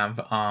have,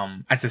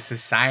 as a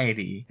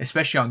society,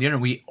 especially on the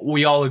internet,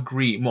 we all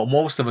agree, well,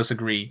 most of us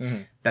agree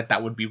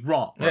that would be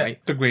wrong,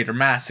 right? The greater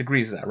mass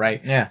agrees that,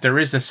 right? Yeah. There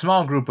is a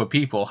small group of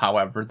people,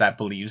 however, that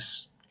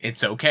believes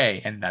it's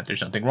okay and that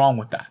there's nothing wrong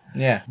with that.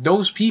 Yeah.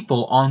 Those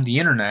people on the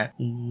internet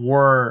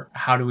were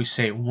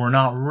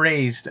not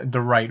raised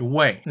the right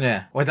way.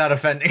 Yeah. Without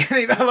offending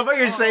anybody. I love how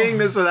you're saying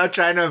this without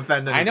trying to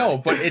offend anybody. I know,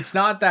 but it's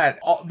not that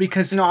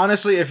because... No,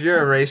 honestly, if you're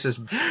a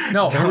racist,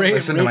 don't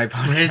listen to my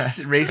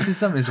podcast.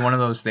 Racism is one of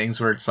those things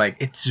where it's like,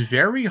 it's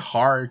very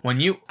hard when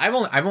you... I've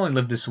only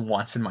lived this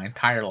once in my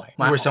entire life.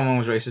 Where someone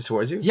was racist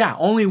towards you? Yeah,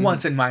 only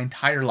once in my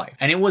entire life.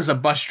 And it was a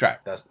bus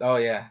driver. Oh,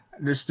 yeah.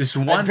 This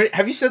one...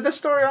 Have you said this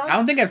story on? I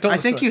don't think I've told the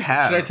story. I think you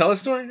have. Should I tell the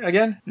story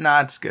again? Nah,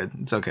 it's good.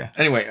 It's okay.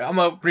 Anyway, I'm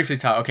going to briefly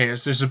tell. Okay,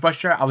 so there's a bus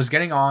driver. I was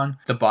getting on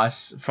the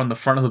bus from the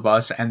front of the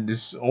bus, and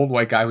this old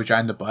white guy who was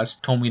driving the bus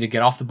told me to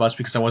get off the bus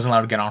because I wasn't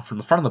allowed to get on from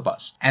the front of the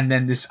bus. And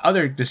then this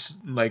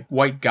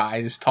white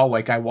guy, this tall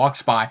white guy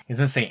walks by. He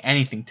doesn't say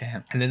anything to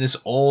him. And then this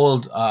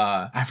old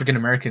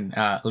African-American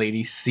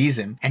lady sees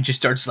him and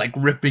just starts like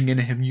ripping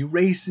into him. You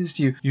racist.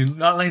 You're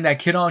not letting that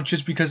kid on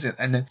just because...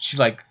 And then she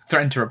like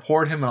threatened to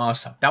report him and all that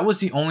stuff. That was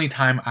the only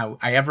time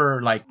I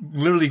ever like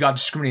literally got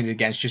discriminated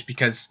against just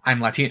because I'm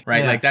Latino,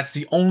 right? Yeah. Like that's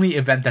the only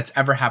event that's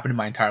ever happened in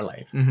my entire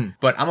life.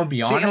 But I'm gonna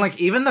be honest. See, and like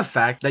even the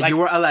fact that you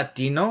were a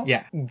Latino,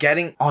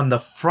 getting on the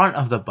front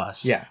of the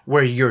bus,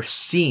 where you're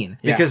seen,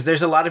 because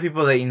there's a lot of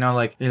people that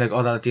like you're like,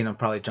 oh, the Latino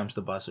probably jumps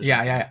the bus, or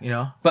something, you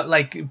know. But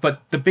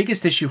the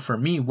biggest issue for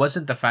me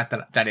wasn't the fact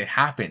that it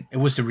happened. It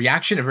was the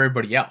reaction of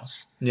everybody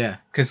else. Yeah,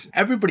 because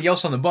everybody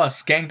else on the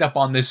bus ganged up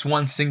on this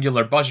one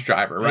singular bus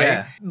driver, right?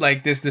 Yeah.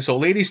 Like this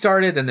old lady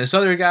started, then this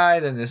other guy,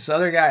 then this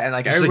other guy, and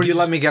like everybody. Like,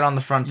 let me get on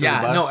the front of the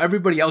bus. Yeah, no,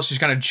 everybody else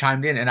just kind of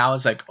chimed in, and I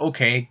was like,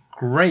 okay,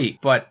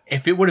 great. But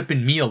if it would have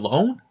been me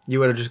alone, you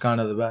would have just gone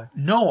to the back.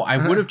 No, I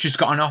would have just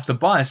gotten off the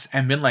bus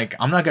and been like,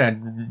 I'm not gonna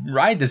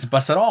ride this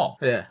bus at all.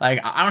 Yeah. Like,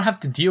 I don't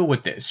have to deal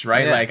with this,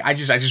 right? Yeah. Like, I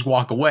just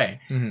walk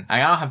away. I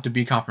don't have to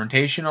be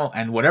confrontational,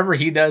 and whatever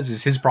he does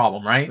is his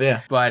problem, right?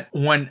 Yeah. But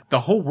when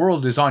the whole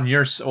world is on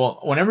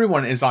when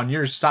everyone is on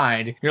your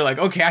side, you're like,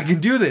 okay, I can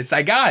do this.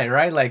 I got it,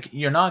 right? Like,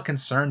 you're not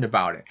concerned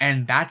about it.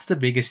 And that's the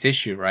biggest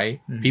issue,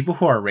 right? People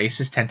who are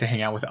racist tend to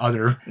hang out with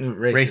other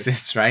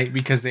racists, right?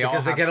 Because they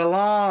get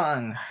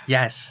along.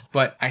 Yes.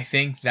 But I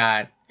think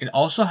that it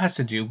also has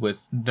to do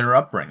with their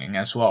upbringing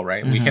as well,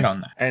 right? We hit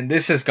on that. And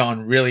this has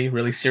gone really,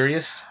 really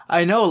serious.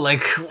 I know,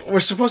 like,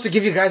 we're supposed to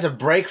give you guys a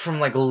break from,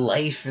 like,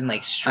 life and,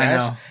 like,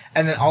 stress.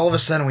 And then all of a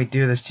sudden we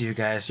do this to you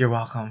guys. You're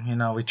welcome. You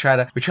know,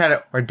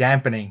 we're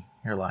dampening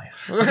your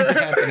life. We're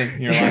dampening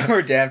your life.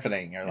 We're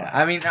dampening your life.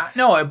 I mean,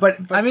 no,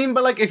 but I mean,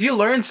 but, like, if you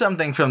learn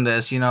something from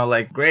this, you know,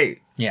 like,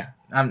 great. Yeah.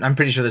 I'm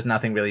pretty sure there's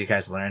nothing really you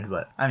guys learned,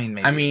 but, I mean,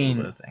 maybe a little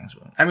bit of things.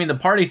 But. I mean, the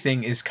party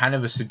thing is kind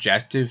of a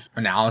subjective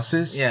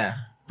analysis. Yeah.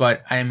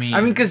 But I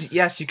mean, because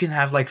yes, you can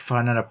have like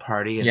fun at a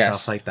party and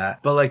stuff like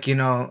that. But like, you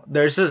know,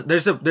 there's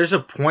a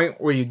point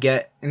where you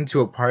get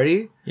into a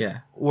party,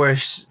 where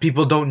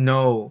people don't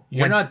know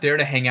you're not there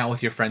to hang out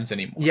with your friends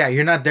anymore. Yeah,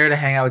 you're not there to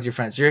hang out with your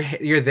friends.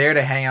 You're there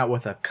to hang out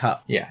with a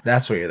cup. Yeah,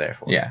 that's what you're there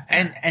for. Yeah,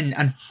 and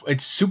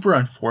it's super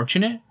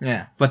unfortunate.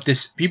 Yeah, but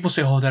people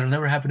say, "Oh, that'll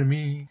never happen to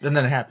me," and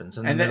then it happens,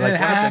 and then like, it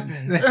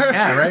happens.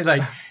 Yeah, right.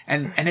 Like,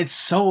 and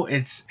it's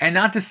and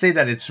not to say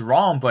that it's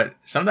wrong, but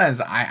sometimes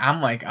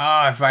I'm like,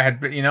 oh, if I had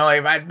been, you know, like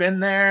if I'd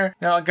been there,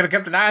 you know, I could have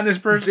kept an eye on this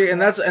person. See,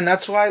 and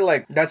that's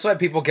why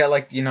people get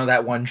like, you know,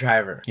 that one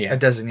driver, a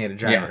designated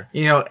driver,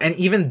 you know, and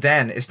even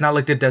then, it's not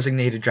like the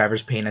designated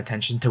driver's paying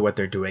attention to what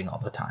they're doing all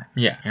the time.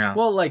 Yeah, you know?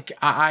 Well, like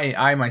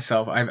I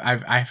myself,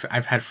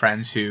 I've had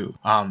friends who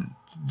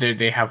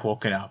they have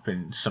woken up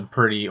in some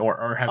pretty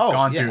or have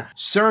gone through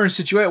certain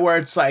situation where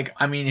it's like,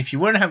 I mean, if you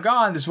wouldn't have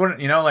gone, this wouldn't,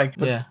 you know, like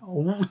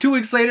 2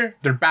 weeks later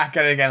they're back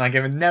at it again, like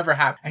if it never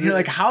happened, and you're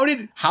like, how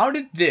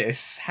did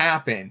this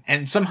happen?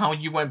 And somehow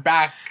you went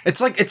back.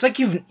 It's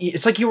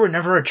like you were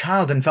never a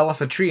child and fell off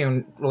a tree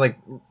and like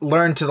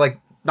learned to like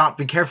not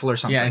be careful or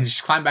something. Yeah, and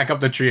just climb back up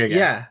the tree again.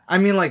 Yeah, I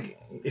mean, like,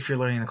 if you're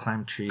learning to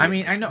climb a tree. I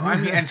mean, I know. I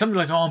mean, and some are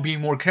like, "Oh, I'm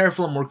being more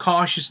careful. I'm more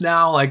cautious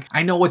now. Like,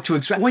 I know what to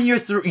expect." When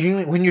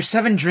you're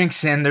 7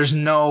 drinks in, there's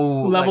no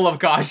level of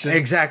caution.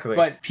 Exactly.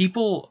 But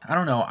people, I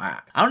don't know.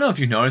 I don't know if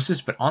you noticed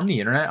this, but on the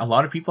internet, a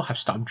lot of people have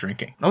stopped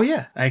drinking. Oh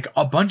yeah. Like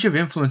a bunch of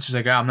influencers,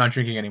 like, I'm not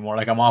drinking anymore.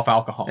 Like, I'm off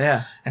alcohol.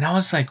 Yeah. And I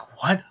was like,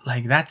 what?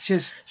 Like, that's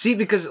just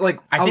because like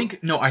I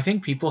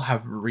think people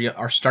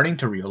are starting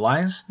to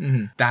realize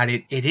that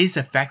it is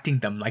affecting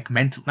them, like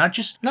mental, not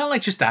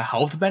like just the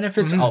health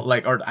benefits,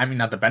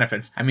 not the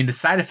benefits. I mean, the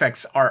side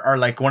effects are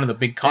like one of the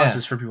big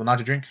causes for people not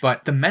to drink,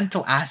 but the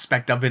mental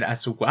aspect of it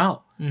as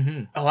well.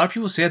 A lot of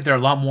people say that they're a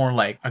lot more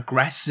like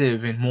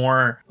aggressive and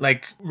more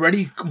like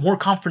more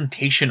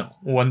confrontational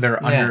when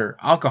they're under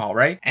alcohol,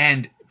 right?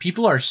 And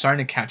people are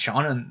starting to catch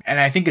on, and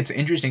I think it's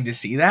interesting to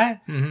see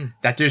that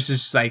that there's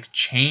this like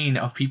chain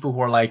of people who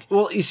are like,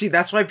 well, you see,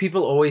 that's why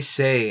people always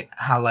say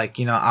how like,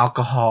 you know,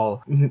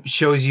 alcohol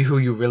shows you who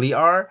you really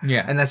are.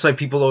 Yeah. And that's why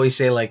people always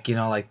say like, you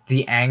know, like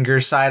the anger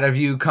side of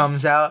you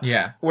comes out.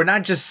 Yeah. We're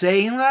not just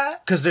saying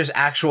that because there's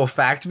actual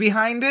fact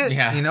behind it.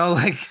 Yeah. You know,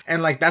 like,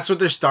 and like that's what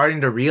they're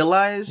starting to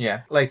realize.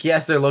 Yeah. Like,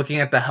 yes, they're looking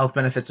at the health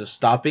benefits of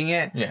stopping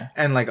it. Yeah.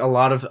 And like a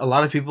lot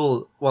of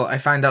people, well, I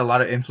find that a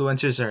lot of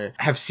influencers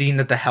have seen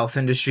that the health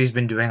industry's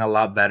been doing a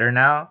lot better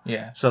now.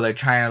 Yeah. So they're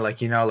trying to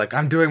like, you know, like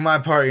I'm doing my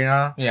part, you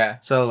know? Yeah.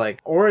 So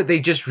like, or they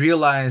just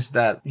realize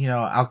that, you know,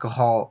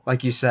 alcohol,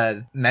 like you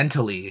said,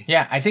 mentally.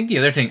 Yeah. I think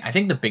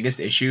the biggest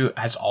issue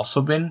has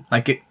also been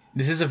like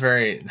this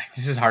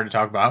is hard to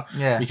talk about.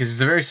 Yeah. Because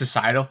it's a very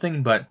societal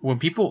thing, but when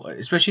people,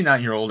 especially now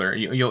you're older,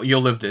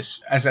 you'll live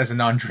this as a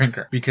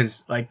non-drinker.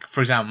 Because like,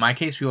 for example, in my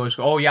case, we always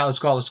go, oh yeah, let's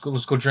go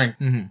drink.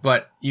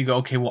 But you go,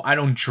 okay, well, I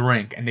don't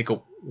drink. And they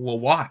go, well,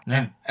 why?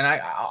 Yeah. And I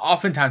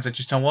oftentimes I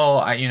just tell them,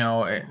 well,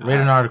 read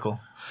an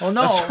article. Well,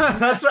 no,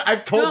 that's what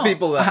I've told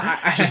people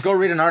that. Just go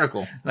read an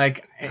article.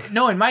 Like,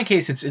 no, in my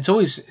case,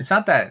 it's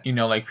not that, you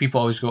know, like people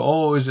always go,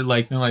 oh, is it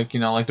like, you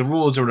know, like the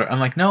rules or whatever. I'm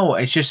like, no,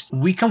 it's just,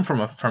 we come from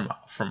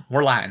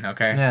we're Latin.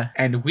 Okay. Yeah.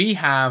 And we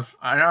have,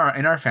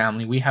 in our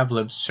family, we have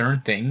lived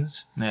certain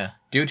things. Yeah.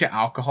 Due to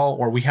alcohol,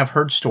 or we have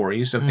heard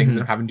stories of things that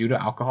have happened due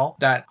to alcohol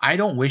that I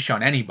don't wish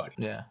on anybody.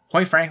 Yeah.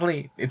 Quite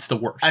frankly, it's the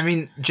worst. I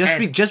mean, just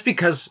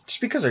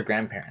because our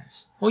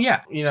grandparents. Well,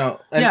 yeah. You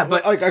know,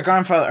 but like our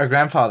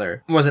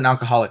grandfather was an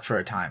alcoholic for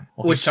a time.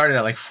 Well, which started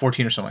at like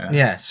 14 or something like that.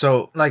 Yeah.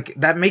 So like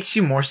that makes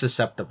you more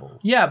susceptible.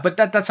 Yeah, but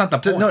that's not the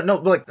point. No,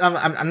 but like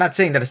I'm not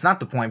saying that it's not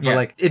the point, but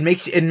like it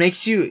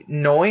makes you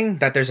knowing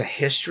that there's a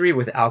history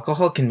with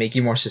alcohol can make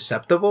you more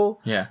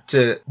susceptible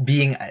to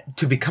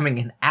becoming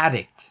an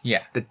addict.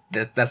 Yeah.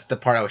 That's the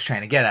part I was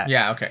trying to get at.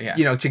 Yeah, okay, yeah.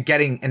 You know,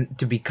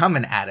 to become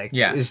an addict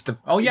is the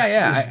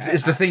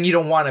is the thing you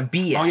don't want to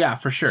be at. Oh yeah,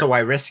 for sure. So why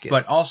risk it?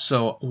 But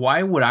also,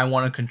 why would I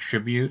want to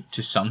contribute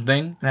to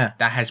something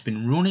that has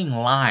been ruining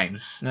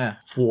lives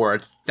for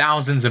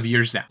thousands of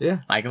years now? Yeah.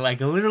 Like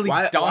literally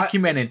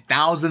documented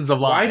thousands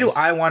of lives. Why do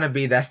I want to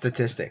be that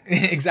statistic?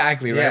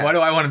 Exactly, right? Yeah. Why do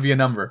I want to be a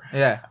number?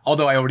 Yeah.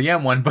 Although I already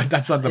am one, but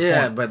that's not the point.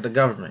 Yeah, but the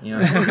government, you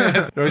know.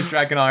 They're always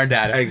tracking all our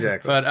data.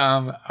 Exactly. But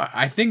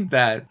I think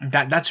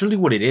that's really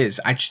what it is.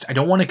 I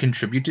don't want to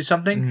contribute to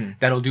something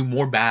that'll do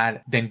more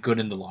bad than good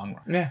in the long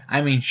run. Yeah.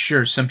 I mean,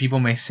 sure, some people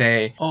may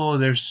say, "Oh,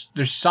 there's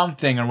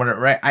something or whatever,"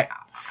 right?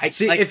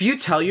 See, like, if you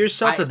tell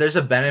yourself that there's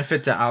a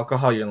benefit to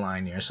alcohol, you're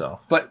lying to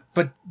yourself. But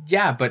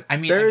I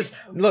mean,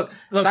 look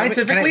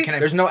scientifically,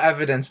 there's no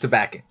evidence to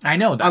back it. I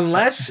know that,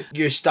 unless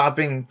you're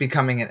stopping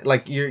becoming it,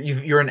 like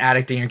you're an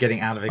addict and you're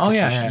getting out of it.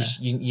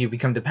 You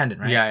become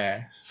dependent, right?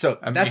 Yeah. So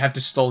you have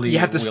to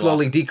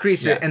slowly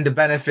decrease it, and the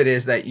benefit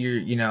is that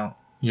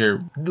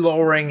you're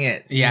lowering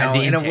it. Yeah,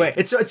 in a way.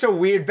 It's a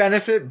weird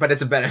benefit, but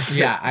it's a benefit.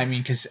 Yeah, I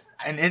mean, because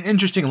an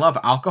interesting love,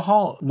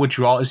 alcohol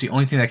withdrawal is the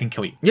only thing that can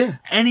kill you. Yeah.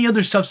 Any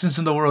other substance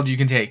in the world you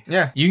can take.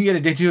 Yeah. You can get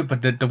addicted to it,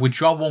 but the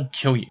withdrawal won't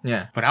kill you.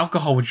 Yeah. But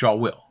alcohol withdrawal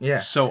will. Yeah.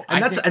 So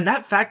and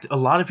that fact, a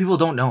lot of people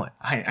don't know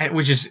it.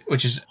 Which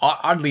is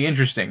oddly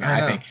interesting,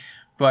 I think.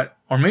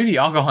 Or maybe the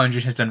alcohol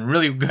industry has done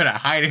really good at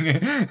hiding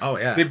it. Oh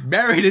yeah, they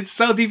buried it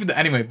so deep.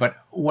 Anyway, but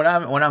what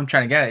I'm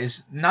trying to get at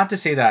is not to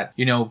say that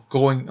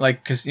going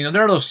because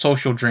there are those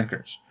social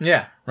drinkers.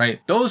 Yeah.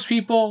 Right. Those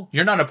people,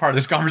 you're not a part of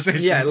this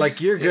conversation. Yeah,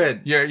 like you're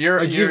good.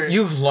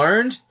 You've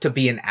learned to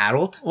be an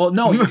adult. Well,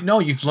 no,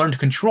 you've learned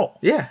control.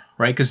 Yeah.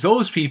 Right, because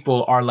those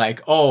people are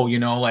like,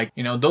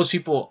 those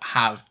people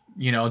have.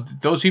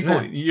 Those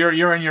people,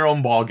 you're in your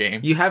own ball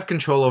game. You have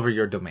control over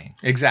your domain.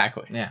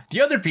 Exactly. Yeah.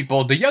 The other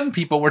people, the young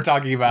people we're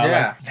talking about.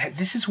 Yeah.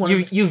 This is one.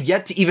 You've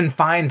yet to even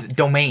find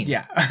domain.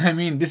 Yeah. I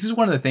mean, this is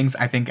one of the things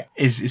I think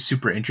is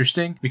super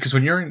interesting because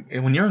when you're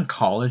in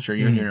college or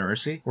you're in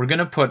university, we're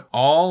gonna put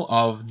all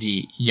of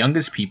the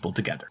youngest people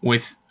together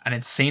with an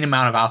insane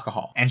amount of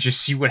alcohol and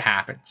just see what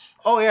happens.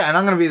 Oh yeah, and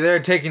I'm gonna be there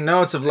taking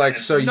notes of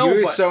so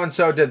and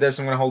so did this.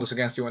 I'm gonna hold this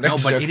against you one day. No,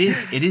 but it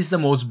is the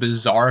most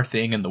bizarre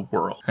thing in the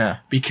world. Yeah,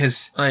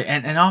 because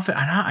and often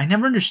I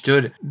never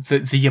understood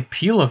the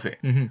appeal of it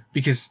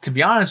because to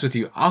be honest with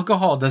you,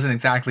 alcohol doesn't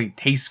exactly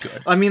taste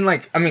good. I mean,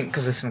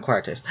 because it's an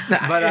acquired taste.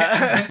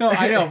 But no,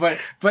 I know,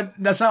 but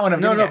that's not what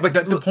I'm. No, but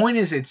the point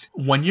is, it's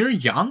when you're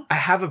young. I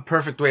have a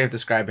perfect way of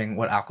describing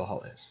what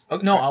alcohol is. I'm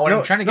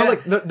trying to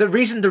get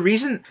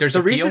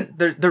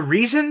the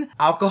reason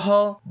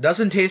alcohol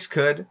doesn't taste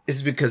good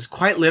is because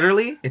quite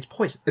literally it's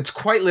poison. It's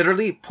quite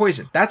literally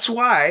poison. That's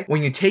why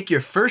when you take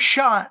your first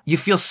shot, you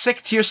feel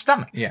sick to your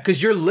stomach. Yeah,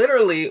 because you're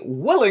literally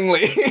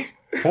willingly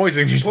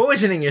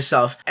poisoning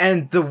yourself.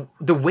 And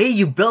the way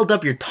you build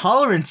up your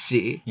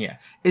tolerancy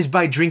is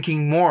by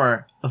drinking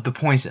more of the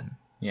poison.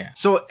 Yeah.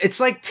 So it's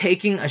like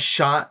taking a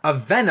shot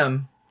of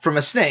venom from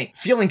a snake,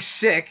 feeling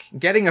sick,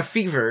 getting a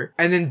fever,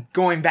 and then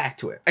going back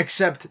to it.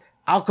 Except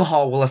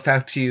alcohol will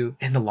affect you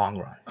in the long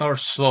run. Or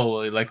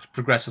slowly, like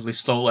progressively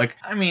slow. Like,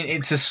 I mean,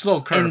 it's a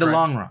slow curve. In the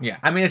long run. Yeah.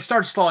 I mean, it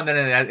starts slow and then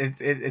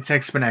it's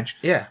exponential.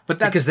 Yeah. But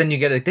because then you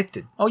get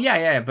addicted. Oh,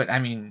 yeah. But I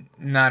mean,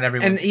 not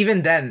everyone. And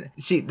even then,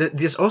 see,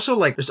 there's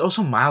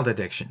also mild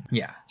addiction.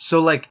 Yeah.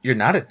 So you're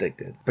not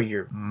addicted, but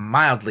you're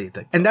mildly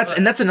addicted. And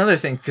that's another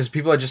thing, because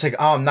people are just like,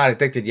 oh, I'm not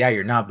addicted. Yeah,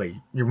 you're not, but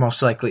you're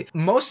most likely.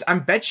 I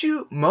bet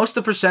you most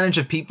the percentage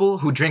of people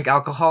who drink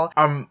alcohol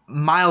are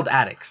mild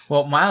addicts.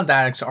 Well, mild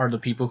addicts are the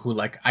people who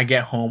I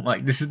get home,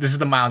 this is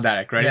the mild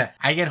addict, right? Yeah.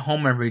 I get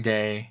home every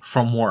day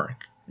from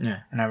work. Yeah.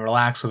 And I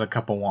relax with a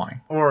cup of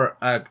wine. Or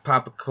a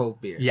pop of cold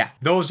beer. Yeah.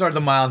 Those are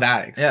the mild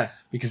addicts. Yeah.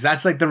 Because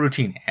that's the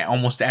routine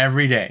almost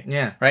every day.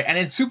 Yeah. Right? And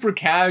it's super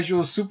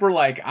casual, super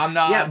I'm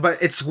not... Yeah, but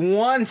it's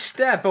one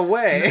step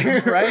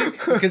away. Right?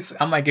 Because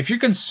I'm if you're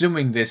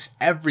consuming this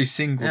every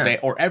single day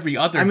or every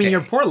other day... I mean,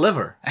 your poor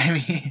liver. I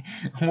mean,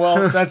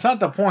 well, that's not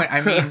the point.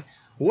 I mean...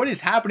 What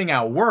is happening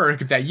at work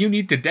that you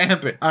need to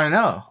dampen? I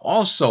know.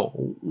 Also,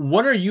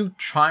 what are you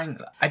trying?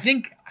 I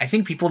think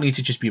people need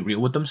to just be real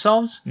with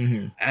themselves.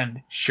 Mm-hmm.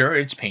 And sure,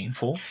 it's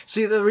painful.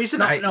 See, the reason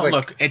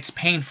look, it's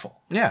painful.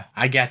 Yeah.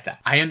 I get that.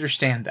 I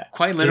understand that.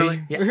 Quite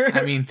literally. Yeah.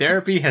 I mean,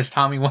 therapy has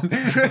taught me one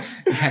thing.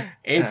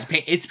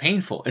 It's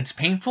painful. It's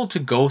painful to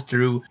go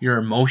through your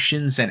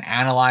emotions and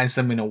analyze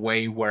them in a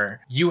way where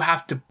you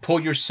have to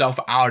pull yourself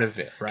out of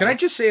it. Right? Can I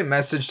just say a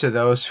message to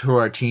those who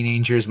are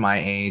teenagers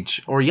my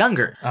age or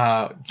younger?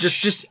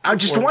 Just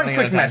one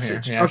quick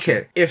message. Yeah, okay.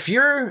 Sure. If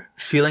you're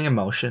feeling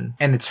emotion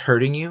and it's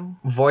hurting you,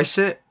 voice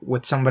it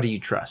with somebody you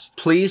trust.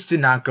 Please do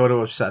not go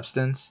to a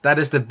substance. That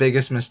is the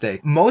biggest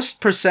mistake.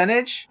 Most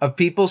percentage of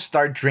people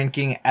start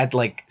drinking at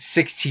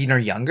 16 or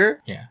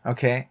younger. Yeah.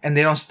 Okay. And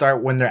they don't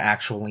start when they're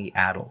actually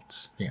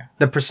adults. Yeah.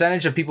 The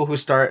percentage of people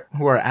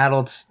who are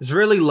adults is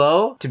really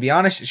low. To be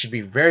honest, it should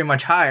be very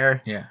much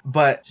higher. Yeah.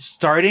 But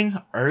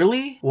starting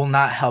early will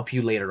not help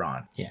you later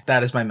on. Yeah.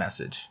 That is my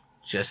message.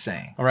 Just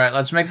saying. All right,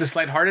 let's make this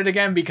lighthearted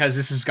again because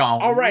this has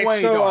gone. All right,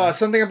 way so dark.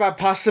 something about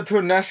pasta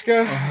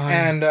puttanesca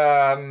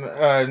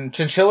and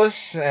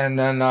chinchillas, and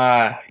then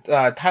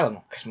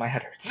Tylenol because my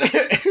head hurts.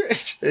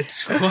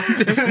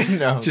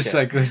 No, just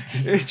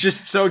it's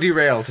just so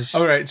derailed.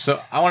 All right,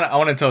 so I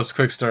want to tell us a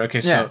quick story.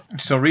 Okay,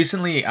 so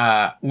recently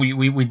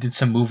we did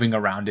some moving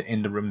around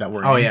in the room that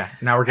we're in. Oh yeah,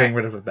 now we're getting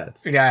rid of the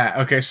beds.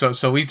 Yeah. Okay,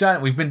 so we've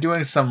been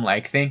doing some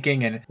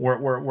thinking, and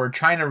we're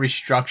trying to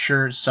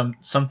restructure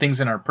some things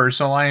in our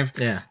personal life.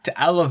 Yeah.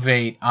 To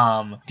elevate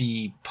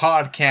the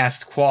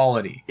podcast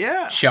quality.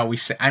 Yeah. Shall we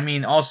say? I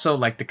mean, also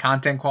the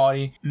content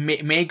quality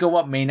may go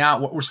up, may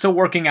not. We're still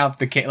working out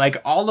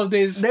all of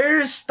this.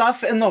 There's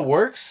stuff in the it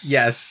works.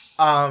 Yes.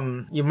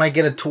 You might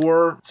get a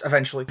tour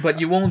eventually. But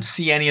you won't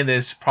see any of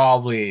this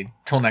probably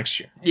till next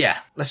year. Yeah,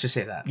 let's just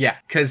say that. Yeah,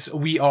 because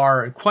we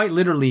are quite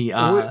literally...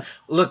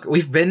 Look,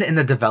 we've been in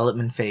the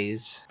development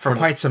phase for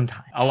quite some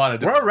time. A lot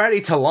of... We're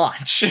ready to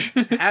launch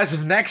as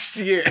of next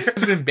year.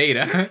 It's been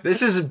beta.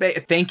 This is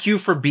thank you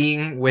for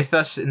being with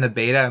us in the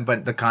beta,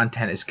 but the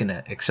content is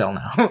gonna excel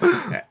now.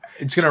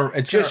 It's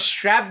gonna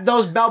strap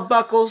those belt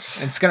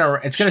buckles. It's gonna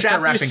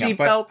start wrapping up.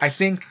 But belts. I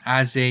think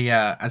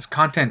as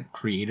content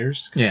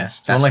creators, yes,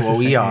 that's what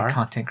we are.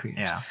 Content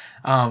creators. Yeah.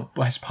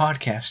 As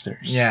podcasters,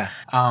 yeah,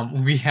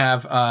 we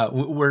have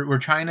we're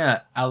trying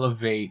to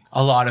elevate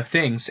a lot of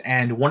things,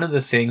 and one of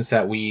the things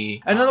that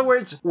we, in other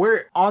words,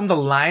 we're on the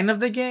line of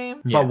the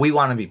game, but we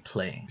want to be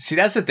playing. See,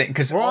 that's the thing,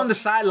 because we're on the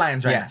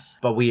sidelines right now,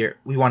 but we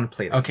want to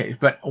play. Okay,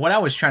 but what I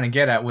was trying to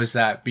get at was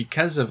that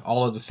because of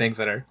all of the things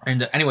that are,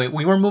 anyway,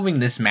 we were moving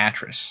this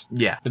mattress.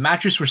 Yeah, the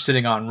mattress we're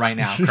sitting on right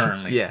now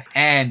currently. Yeah,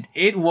 and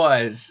it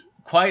was.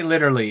 Quite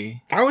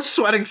literally. I was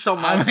sweating so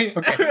much.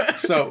 Okay,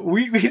 so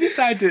we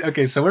decided to...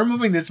 Okay, so we're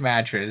moving this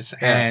mattress,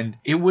 and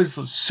it was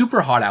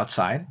super hot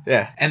outside.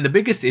 Yeah. And the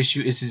biggest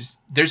issue is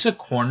there's a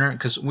corner,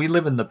 because we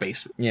live in the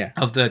basement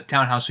of the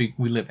townhouse we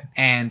live in.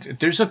 And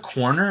there's a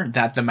corner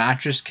that the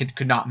mattress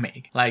could not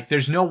make. Like,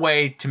 there's no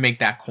way to make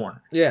that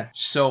corner. Yeah.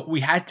 So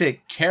we had to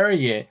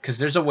carry it, because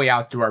there's a way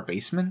out through our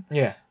basement.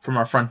 Yeah. From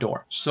our front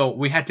door. So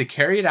we had to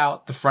carry it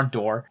out the front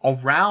door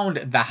around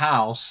the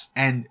house,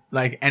 and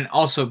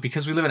also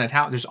because we live in a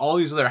town, there's all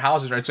these other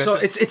houses, right? So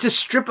it's a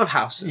strip of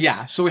houses.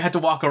 Yeah. So we had to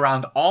walk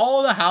around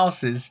all the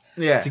houses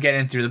to get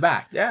in through the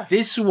back. Yeah.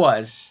 This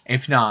was,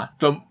 if not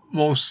the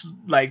most,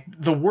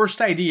 the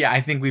worst idea I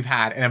think we've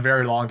had in a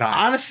very long time.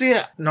 Honestly,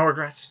 no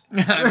regrets.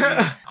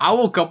 I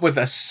woke up with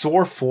a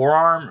sore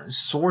forearm,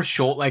 sore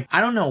shoulder.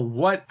 I don't know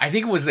what. I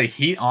think it was the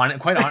heat on it.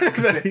 Quite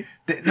honestly,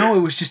 no,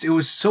 it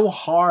was so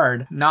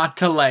hard not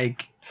to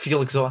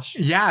feel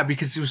exhaustion. Yeah,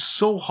 because it was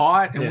so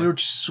hot and we were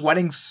just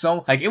sweating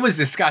so it was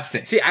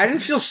disgusting. See, I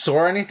didn't feel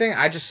sore or anything.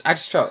 I just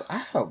felt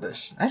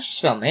this. I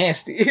just felt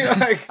nasty.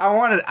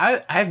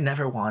 I've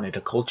never wanted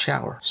a cold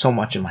shower so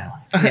much in my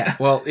life. Yeah.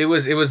 Well, it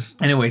was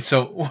anyway.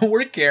 So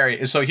we're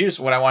carrying. So here's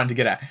what I wanted to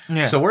get at.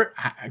 Yeah. So we're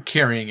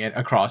carrying it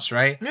across,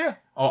 right? Yeah.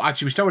 Oh,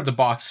 actually, we start with the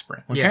box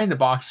spring. We're carrying the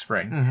box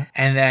spring.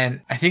 And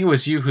then I think it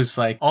was you who's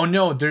like, oh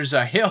no, there's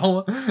a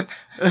hill.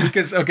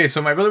 Because, okay,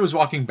 so my brother was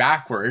walking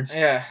backwards.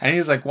 Yeah. And he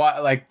was like,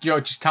 what?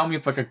 Just tell me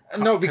if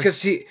No,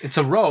 because it's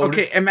a road.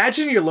 Okay,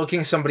 imagine you're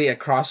looking somebody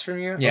across from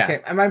you. Yeah. Okay,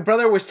 and my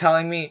brother was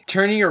telling me,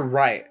 turn your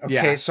right.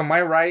 Okay, so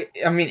my right,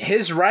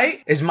 his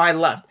right is my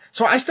left.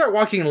 So I start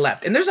walking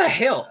left, and there's a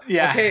hill.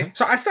 Yeah. Okay.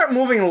 So I start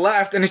moving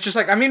left, and it's just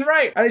like,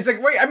 right. And he's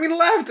like, wait,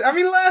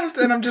 left.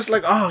 And I'm just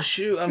like, oh,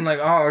 shoot. I'm like,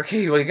 oh,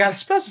 okay. Well, you got to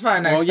specify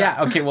next time.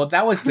 Yeah. Okay. Well,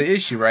 that was the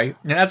issue, right?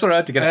 And that's what I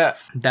had to get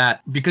at.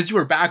 That because you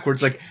were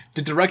backwards,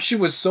 the direction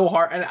was so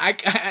hard. And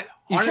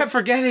you kept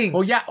forgetting.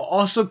 Well, yeah.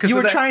 Also, because you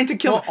were trying to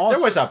kill. There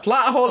was a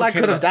plot hole I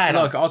could have died.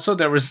 Look. Also,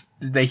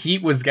 the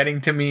heat was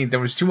getting to me. There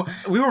was too much.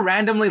 We were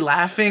randomly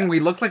laughing. We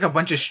looked like a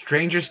bunch of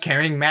strangers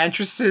carrying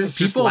mattresses.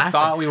 People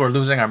thought we were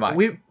losing our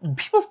minds.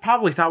 People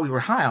probably thought we were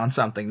high on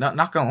something.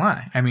 Not gonna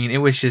lie. I mean, it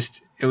was just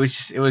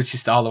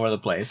all over the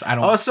place.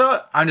 Also,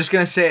 I'm just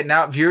gonna say it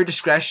now. Viewer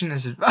discretion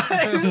is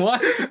advised.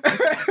 What?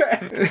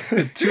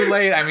 Too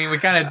late. I mean, we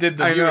kind of did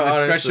the viewer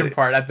discretion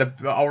part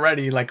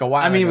already a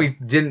while ago. We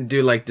didn't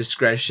do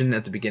discretion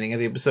at the beginning of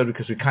the episode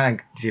because we kind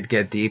of did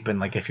get deep,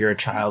 and if you're a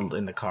child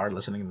in the car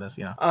listening to this,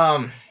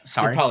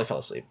 sorry, you probably fell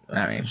asleep.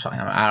 I mean, it's fine.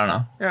 I don't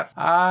know.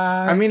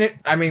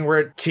 Yeah.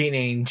 We're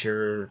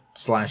teenager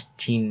 /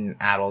 teen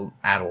adult.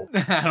 I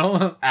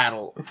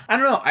don't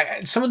know.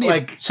 Some of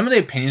the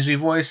opinions we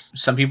voiced,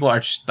 some people are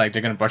just they're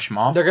gonna brush them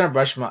off. They're gonna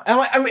brush them off.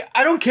 And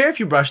I don't care if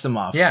you brush them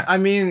off. Yeah.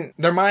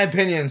 They're my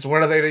opinions.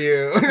 What are they to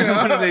you?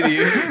 What are they to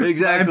you?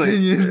 Exactly. My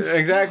opinions.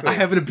 Exactly. I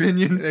have an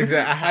opinion.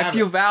 Exactly. I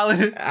feel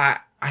valid.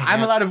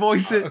 I'm allowed to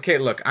voice it. Okay,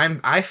 look,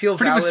 I feel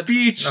freedom valid. of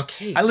speech.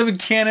 Okay. I live in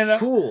Canada.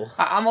 Cool.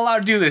 I'm allowed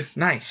to do this.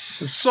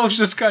 Nice. It's a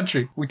socialist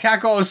country. We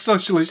tackle all the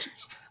social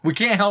issues. We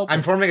can't help.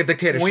 I'm forming a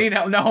dictatorship. We need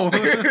help. No.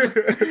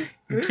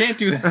 You can't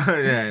do that.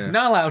 Yeah.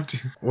 Not allowed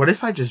to. What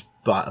if I just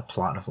bought a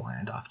plot of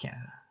land off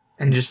Canada?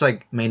 And just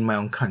made my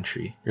own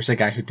country. There's a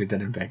guy who did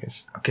that in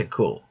Vegas. Okay,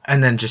 cool.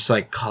 And then just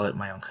call it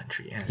my own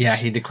country. And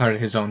he declared it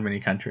his own mini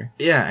country.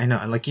 Yeah, I know.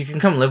 And you can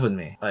come live with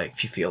me,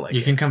 if you feel like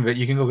you can come.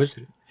 You can go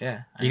visit it.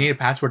 Yeah. You need a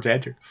passport to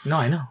enter. No,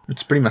 I know.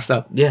 It's pretty messed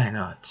up. Yeah, I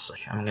know. It's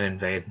I'm gonna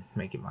invade,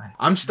 make it mine.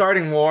 I'm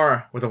starting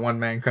war with a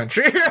one-man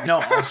country.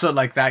 No, also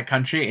that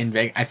country in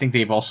Vegas. I think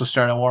they've also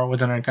started a war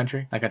with another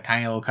country, a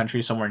tiny little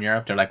country somewhere in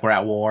Europe. They're we're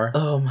at war.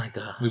 Oh my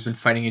god. We've been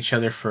fighting each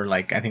other for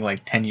I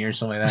think 10 years,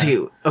 something like that.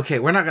 Dude, okay,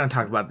 we're not gonna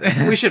talk about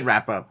this. We should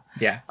wrap up.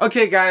 Yeah.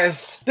 Okay,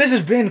 guys, this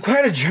has been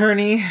quite a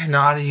journey, an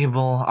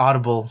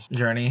audible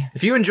journey.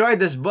 If you enjoyed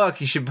this book,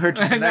 you should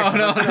purchase the next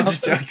one. I'm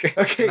just joking.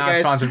 Okay, Not guys.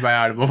 sponsored by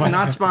Audible.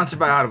 Not sponsored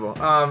by Audible.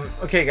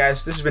 Okay,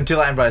 guys, this has been Two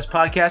Latin Brothers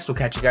Podcast. We'll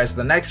catch you guys in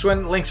the next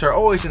one. Links are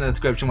always in the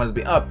description, whether it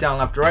be up, down,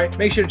 left, or right.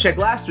 Make sure to check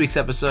last week's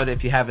episode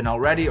if you haven't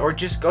already, or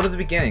just go to the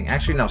beginning.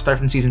 Actually, no, start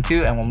from season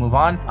 2 and we'll move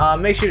on.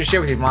 Make sure to share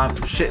with your mom,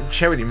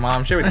 share with your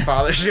mom, share with your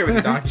father, share with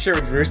your donkey, share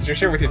with your rooster,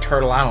 share with your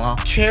turtle, I don't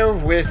know. Share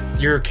with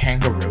your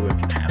kangaroo if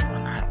you have one.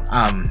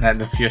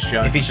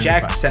 If he's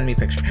jacked, send me a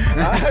picture.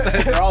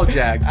 They're all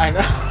jacked. I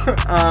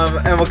know.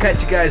 And we'll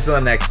catch you guys in the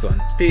next one.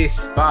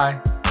 Peace.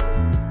 Bye.